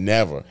honest, I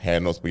never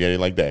had no spaghetti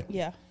like that.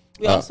 Yeah.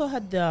 We also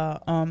had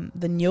the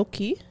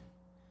gnocchi,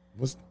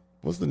 What's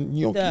the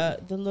gnocchi?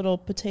 the little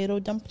potato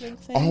dumpling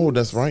thing. Oh,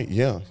 that's right.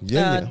 Yeah.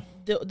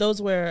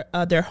 Those were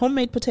they're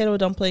homemade potato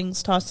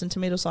dumplings tossed in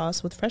tomato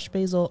sauce with fresh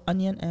basil,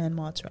 onion, and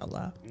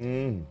mozzarella.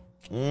 They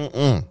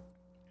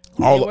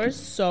were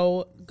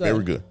so good.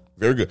 Very good.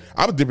 Very good.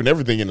 I was dipping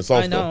everything in the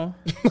sauce. I know.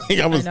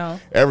 I know.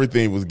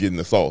 Everything was getting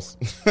the sauce.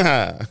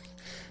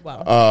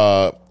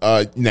 Wow.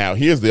 Now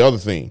here's the other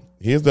thing.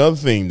 Here's the other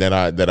thing that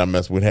I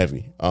messed with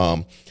heavy.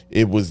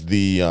 It was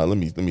the let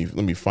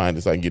me find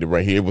this. I can get it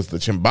right here. It was the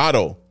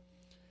ciabatta,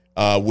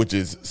 which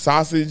is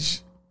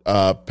sausage,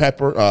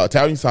 pepper,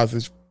 Italian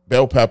sausage,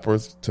 bell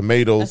peppers,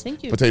 tomatoes, I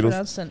think you potatoes.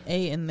 pronounced an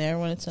A in there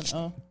when it's an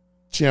O.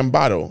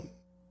 Ciabatta.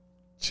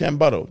 Shit,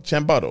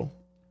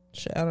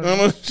 I don't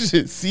know.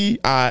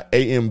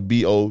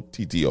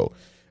 CIAMBOTTO.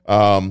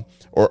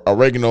 Or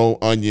oregano,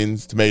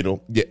 onions,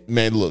 tomato. Yeah,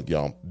 man, look,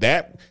 y'all.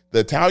 The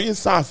Italian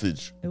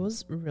sausage. It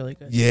was really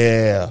good.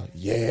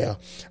 Yeah.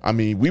 I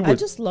mean, I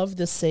just love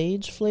the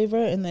sage flavor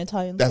in the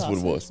Italian That's sausage.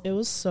 what it was. It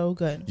was so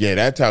good. Yeah,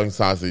 that Italian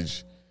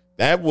sausage,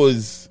 that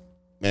was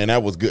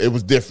good. It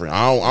was different.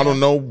 I don't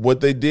know what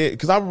they did,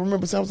 because I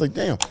remember saying, I was like,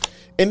 damn.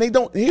 And they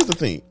don't. Here's the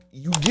thing: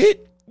 you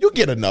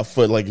get enough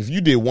for, like, if you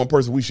did one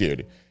person, we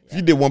shared it. If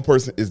you did one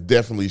person, it's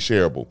definitely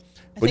shareable.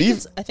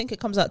 I think it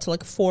comes out to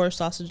like 4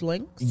 sausage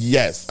links.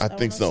 Yes, I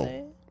think so.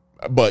 Say.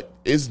 But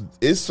it's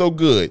so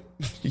good.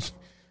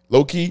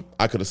 Low key,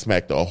 I could have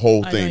smacked the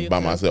whole thing by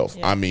myself.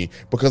 Yeah. I mean,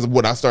 because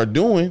what I started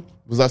doing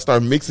was I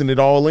started mixing it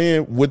all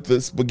in with the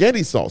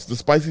spaghetti sauce, the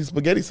spicy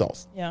spaghetti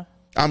sauce. Yeah.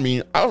 I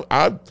mean,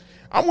 I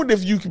wonder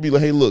if you could be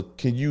like, hey, look,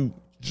 can you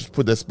just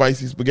put that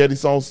spicy spaghetti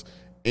sauce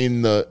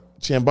in the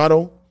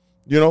ciabatta?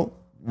 You know,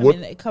 I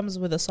mean, it comes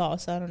with a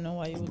sauce. I don't know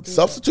why you would do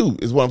substitute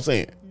that. Is what I'm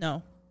saying.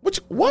 No. What?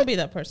 Don't be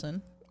that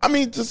person. I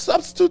mean, to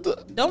substitute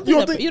the.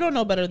 You don't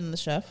know better than the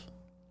chef.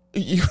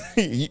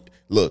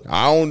 Look,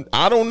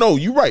 I don't know.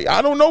 You're right.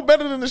 I don't know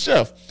better than the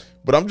chef,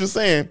 but I'm just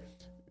saying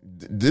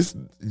this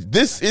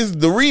is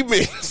the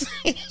remix.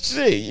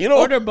 Shit, you know.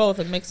 Order both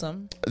and mix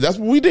them. That's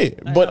what we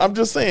did. But I'm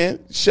just saying,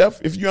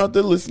 chef, if you're out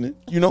there listening,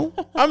 you know,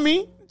 I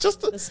mean,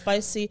 just the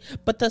spicy,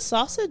 but the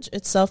sausage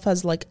itself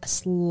has like a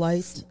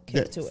slight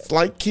kick to it.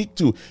 Slight kick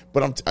to it.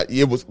 But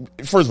it was,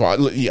 first of all,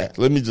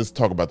 let me just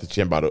talk about the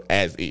ciabatta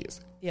as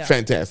is. Yeah.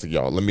 Fantastic,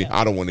 y'all.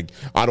 I don't want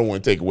to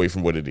take away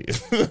from what it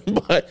is.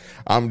 But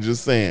I'm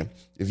just saying,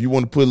 if you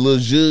want to put a little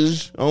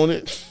zhuzh on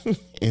it,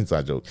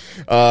 inside joke,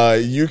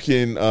 you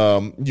can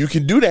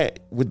do that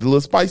with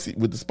the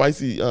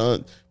spicy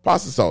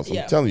pasta sauce.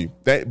 I'm telling you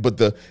that.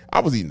 But I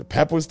was eating the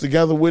peppers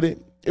together with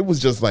it. It was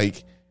just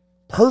like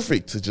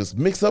perfect to just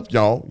mix up,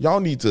 y'all. Y'all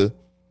need to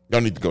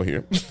go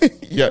here.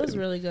 Yeah, it was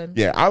really good.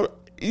 Yeah,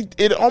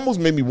 it almost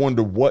made me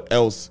wonder what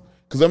else,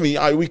 because I mean,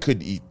 we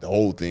couldn't eat the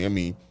whole thing. I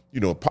mean, you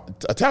know,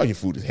 Italian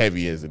food is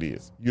heavy as it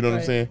is. You know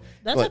what I'm saying?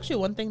 That's actually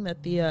one thing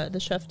that the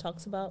chef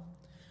talks about,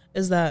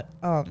 is that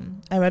I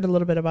read a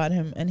little bit about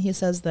him, and he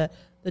says that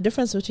the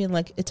difference between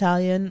like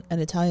Italian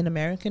and Italian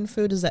American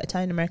food is that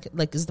Italian American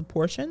is the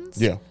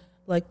portions. Yeah.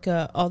 Like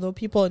although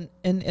people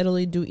in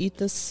Italy do eat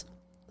this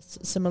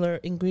similar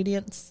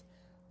ingredients,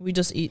 we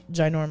just eat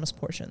ginormous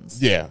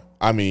portions. Yeah,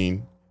 I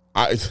mean,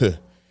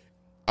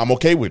 I'm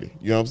okay with it.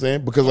 You know what I'm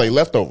saying? Because like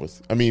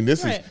leftovers. I mean,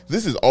 this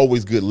is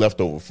always good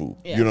leftover food.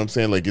 Yeah. You know what I'm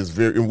saying? Like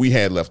and we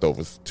had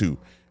leftovers too.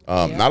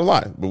 Not a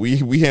lot, but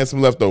we had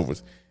some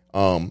leftovers.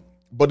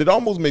 But it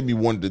almost made me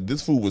wonder,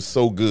 this food was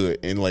so good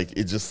and like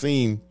it just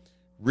seemed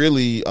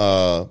really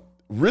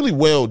really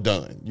well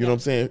done. You know what I'm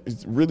saying?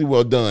 It's really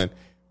well done.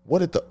 What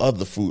did the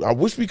other food? I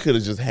wish we could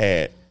have just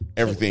had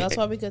everything. That's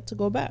why we get to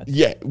go back.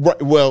 Yeah, right.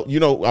 Well,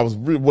 you know,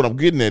 what I'm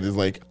getting at is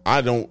like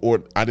I didn't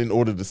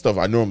order the stuff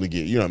I normally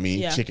get. You know what I mean?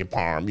 Yeah. Chicken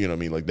parm. You know what I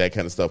mean? Like that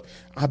kind of stuff.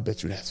 I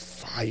bet you that's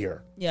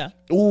fire. Yeah.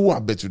 Ooh, I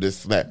bet you this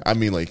slap. I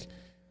mean, like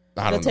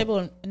I don't know. The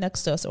table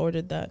next to us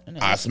ordered that, and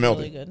I smelled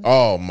really it. Good.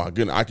 Oh my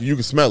goodness, you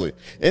can smell it,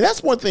 and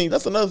that's one thing.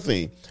 That's another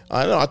thing.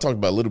 I know I talked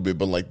about a little bit,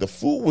 but like the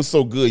food was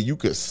so good, you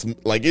could it's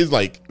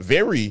like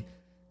very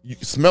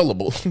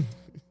smellable.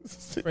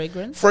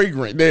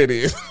 Fragrant. There it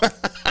is.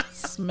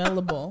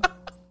 Smellable.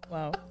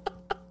 Wow.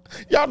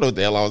 Y'all know what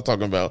the hell I was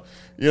talking about.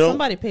 You know,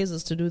 somebody pays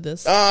us to do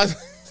this.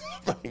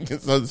 Somebody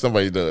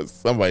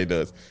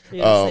does. You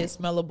say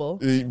smellable.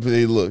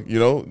 They look, you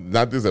know,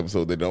 not this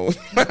episode. They don't.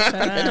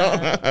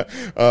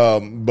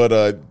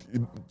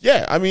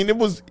 Yeah. I mean,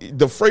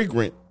 the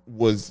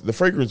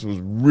fragrance was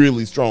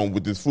really strong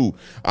with this food.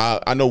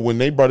 I know when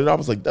they brought it up, I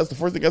was like, that's the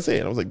first thing I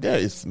said. I was like,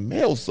 it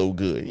smells so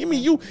good. I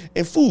mean,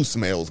 food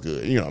smells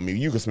good. You know, I mean,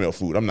 you can smell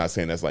food. I'm not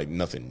saying that's like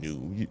nothing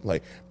new.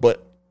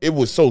 But it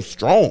was so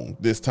strong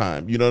this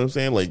time. You know what I'm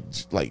saying?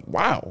 Like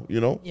wow.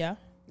 You know? Yeah.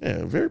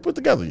 Yeah, very put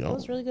together, you know. It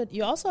was really good.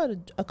 You also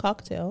had a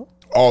cocktail.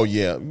 Oh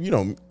yeah, you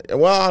know.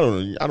 Well, I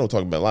don't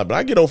talk about it a lot, but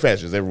I get old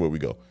fashions everywhere we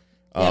go.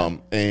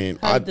 And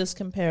How did this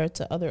compare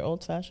to other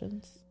old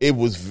fashions? it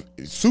was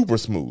super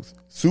smooth,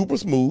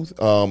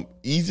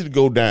 easy to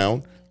go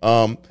down.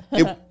 I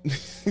do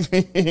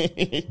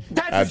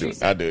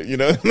it. You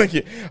know, like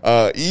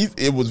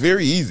it was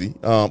very easy,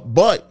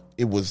 but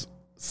it was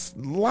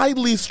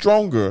slightly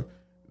stronger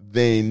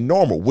than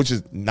normal, which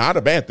is not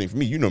a bad thing for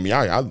me. You know me,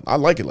 I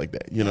like it like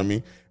that. You know what I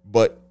mean?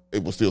 But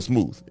it was still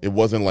smooth. It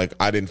wasn't like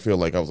I didn't feel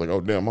like I was like,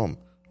 oh damn, I'm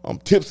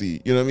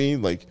tipsy. You know what I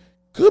mean? Like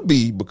could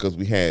be because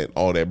we had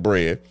all that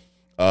bread.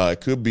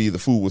 It could be the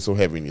food was so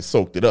heavy and it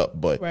soaked it up.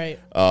 But Right.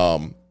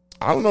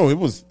 I don't know.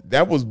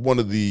 That was one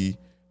of the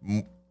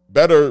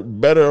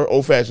better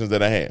old fashions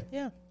that I had.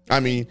 Yeah. I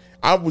mean,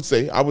 I would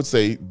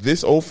say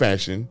this old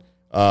fashioned,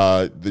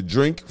 the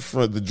drinks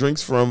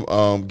from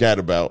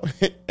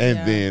Gadabout, and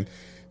then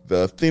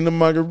the Athena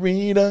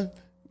Margarita.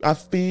 I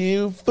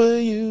feel for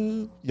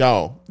you,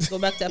 y'all. Go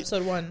back to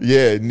episode 1.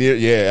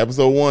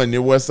 Episode 1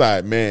 near West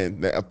Side,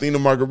 man. The Athena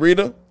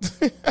Margarita.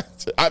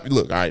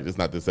 Look, all right, it's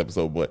not this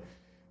episode, but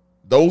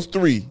those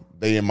 3,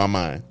 they in my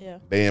mind. Yeah,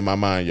 they in my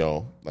mind,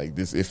 y'all. Like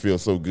this, it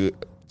feels so good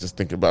just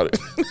thinking about it.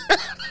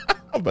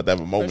 I'm about to have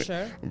a moment. For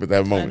sure. I'm about to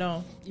have a moment. I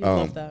know. You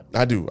love that.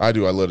 I do. I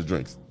love the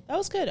drinks. That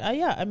was good.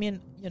 Yeah, I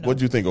mean, you know. What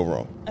do you think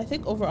overall? I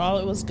think overall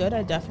it was good.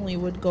 I definitely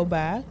would go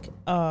back.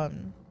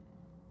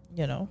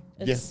 You know,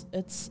 it's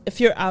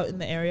if you're out in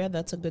the area,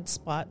 that's a good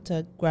spot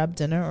to grab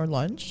dinner or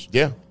lunch.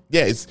 Yeah.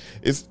 It's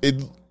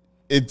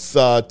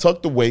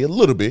tucked away a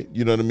little bit.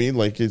 You know what I mean?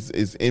 Like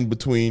it's in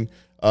between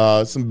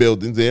some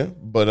buildings there,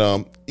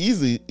 but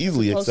easily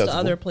Close accessible to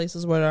other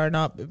places where there are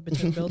not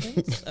between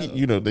buildings.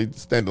 You know, they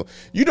stand alone.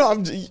 You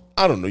know,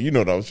 I don't know. You know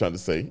what I was trying to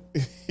say.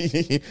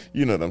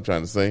 You know what I'm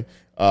trying to say.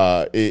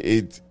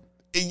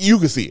 You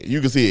can see it. You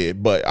can see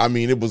it. But I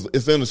mean,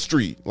 it's in the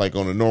street, like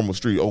on a normal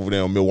street over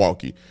there in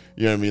Milwaukee.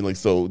 You know what I mean? Like,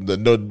 so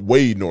the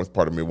way north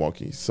part of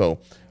Milwaukee. So,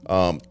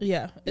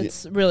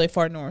 it's really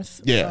far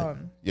north. Yeah.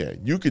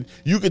 You could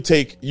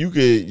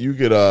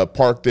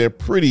park there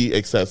pretty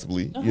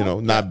accessibly, you know,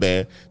 not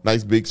bad.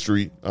 Nice big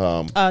street.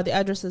 The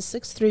address is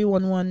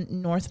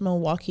 6311 North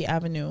Milwaukee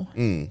Avenue.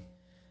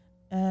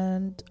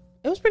 And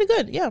it was pretty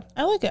good. Yeah,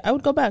 I like it. I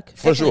would go back.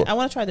 For sure. I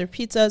want to try their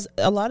pizzas.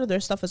 A lot of their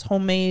stuff is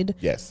homemade.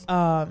 Yes.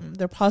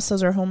 Their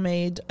pastas are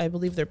homemade. I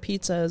believe their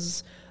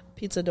pizzas,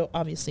 pizza dough.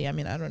 Obviously, I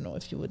mean, I don't know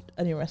if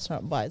any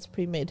restaurant buys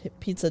pre-made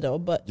pizza dough,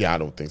 but yeah, I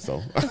don't think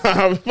so.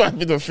 I'm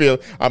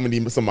gonna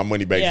need some of my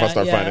money back if I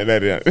start finding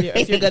that.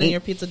 If you're getting your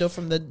pizza dough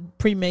from the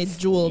pre-made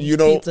jewel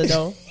pizza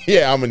dough,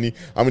 yeah, I'm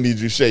gonna need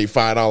you to shave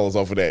 $5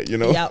 off of that. You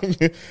know.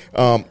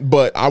 Yep.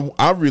 But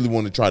I really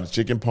want to try the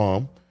chicken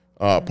parm.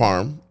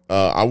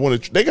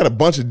 They got a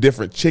bunch of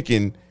different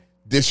chicken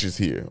dishes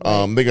here.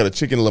 They got a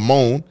chicken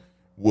limon,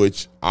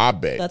 which I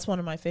bet that's one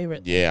of my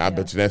favorites. Yeah, I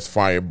bet you that's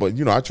fire. But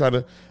you know, I try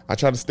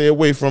to stay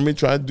away from it.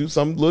 Try to do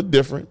something a little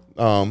different.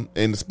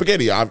 And the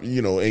spaghetti,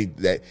 ain't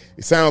that.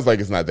 It sounds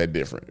like it's not that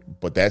different,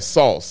 but that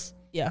sauce.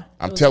 Yeah,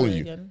 I'm telling really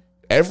you, good.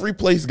 Every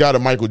place got a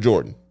Michael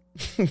Jordan.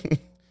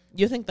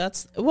 You think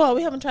that's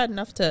we haven't tried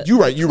enough to. You're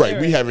right.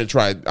 We haven't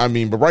tried. I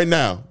mean, but right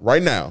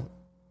now.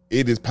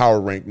 It is power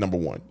rank number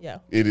 1. Yeah,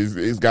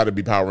 it's got to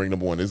be power rank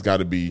number 1. It's got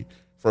to be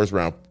first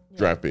round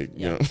draft pick.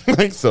 You know,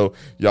 like so,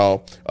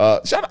 y'all.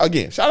 Shout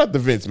out to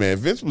Vince, man.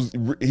 Vince was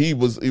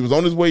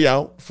on his way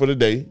out for the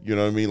day. You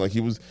know what I mean? Like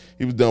he was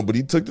done, but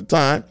he took the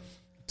time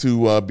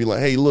to be like,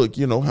 hey, look,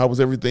 you know, how was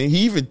everything? He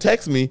even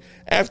texted me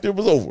after it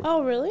was over.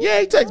 Oh, really? Yeah,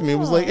 he texted me. It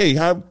was like, hey,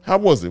 how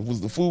was it?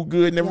 Was the food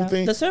good and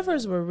everything? The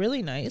servers were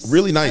really nice.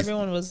 Really nice.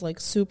 Everyone was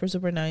like super,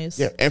 super nice.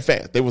 Yeah, and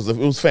fast. It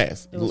was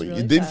fast.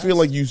 It didn't feel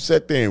like you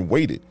sat there and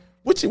waited.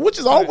 Which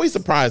has always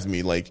surprised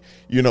me. Like,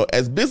 you know,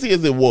 as busy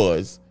as it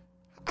was,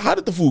 how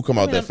did the food come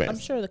out that fast? I'm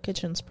sure the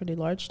kitchen's pretty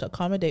large to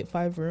accommodate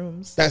 5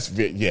 rooms. That's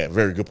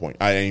very good point.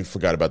 I ain't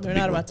forgot about They're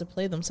not about to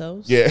play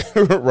themselves. Yeah,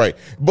 right.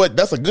 But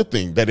that's a good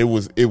thing that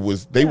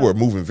they were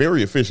moving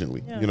very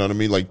efficiently. Yeah. You know what I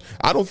mean? Like,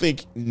 I don't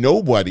think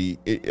nobody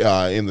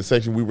in the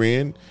section we were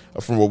in,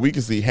 from what we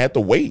could see, had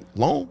to wait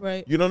long.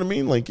 Right. You know what I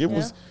mean? Like, it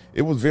was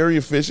very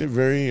efficient,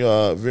 very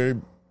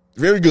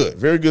good.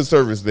 Very good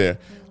service there.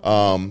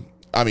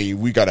 I mean,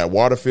 we got that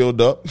water filled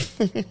up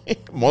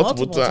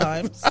multiple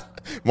times.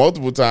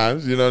 Multiple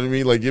times, you know what I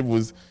mean? Like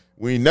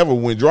we never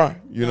went dry,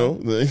 you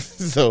know?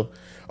 So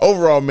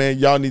overall, man,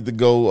 y'all need to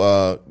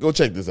go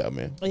check this out,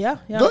 man. Yeah.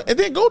 And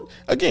then go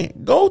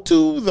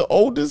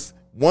to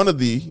one of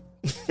the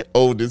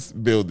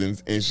oldest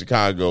buildings in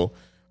Chicago.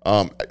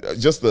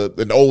 Just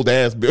an old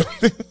ass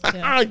building.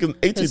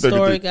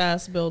 Historic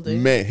ass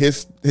building. Man,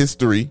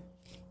 history.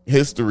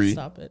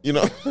 Stop it. You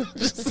know,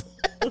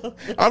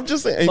 I'm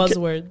just saying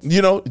buzzwords.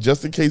 You know,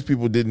 just in case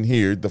people didn't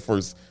hear the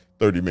first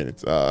 30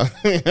 minutes of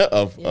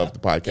the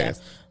podcast. Yeah.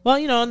 Well,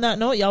 you know, on that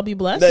note, y'all be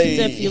blessed.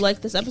 If you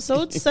like this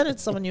episode, send it to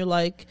someone you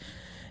like.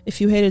 If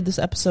you hated this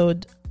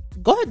episode,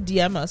 go ahead,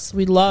 DM us.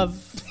 We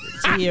love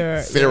to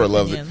hear Sarah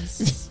your opinions.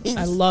 Loves it.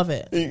 I love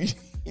it.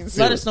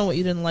 Let us know what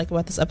you didn't like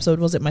about this episode.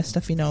 Was it my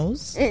stuffy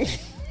nose?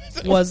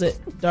 Was it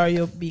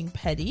Dario being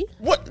petty?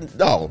 What?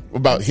 No,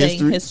 about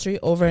saying history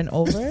over and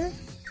over.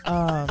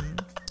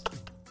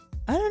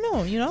 I I don't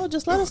know. You know,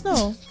 just let us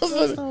know.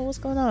 Let us know what's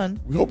going on.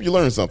 We hope you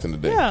learned something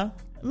today. Yeah.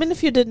 I mean,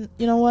 if you didn't,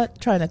 you know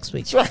what? Try next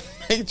week. Try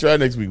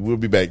next week. We'll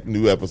be back.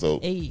 New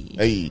episode.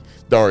 Hey.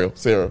 Dario,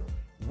 Sarah,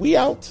 we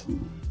out.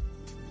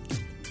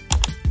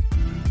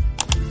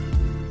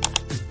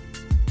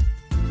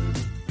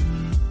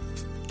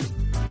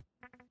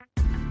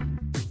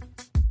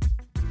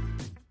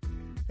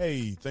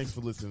 Hey, thanks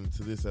for listening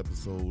to this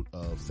episode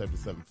of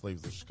 77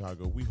 Flavors of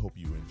Chicago. We hope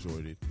you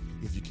enjoyed it.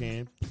 If you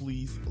can,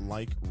 please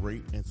like,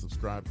 rate, and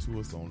subscribe to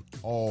us on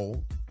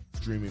all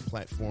streaming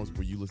platforms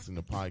where you listen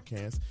to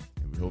podcasts.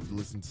 And we hope you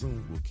listen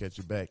soon. We'll catch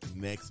you back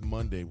next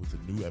Monday with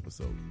a new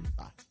episode.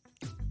 Bye.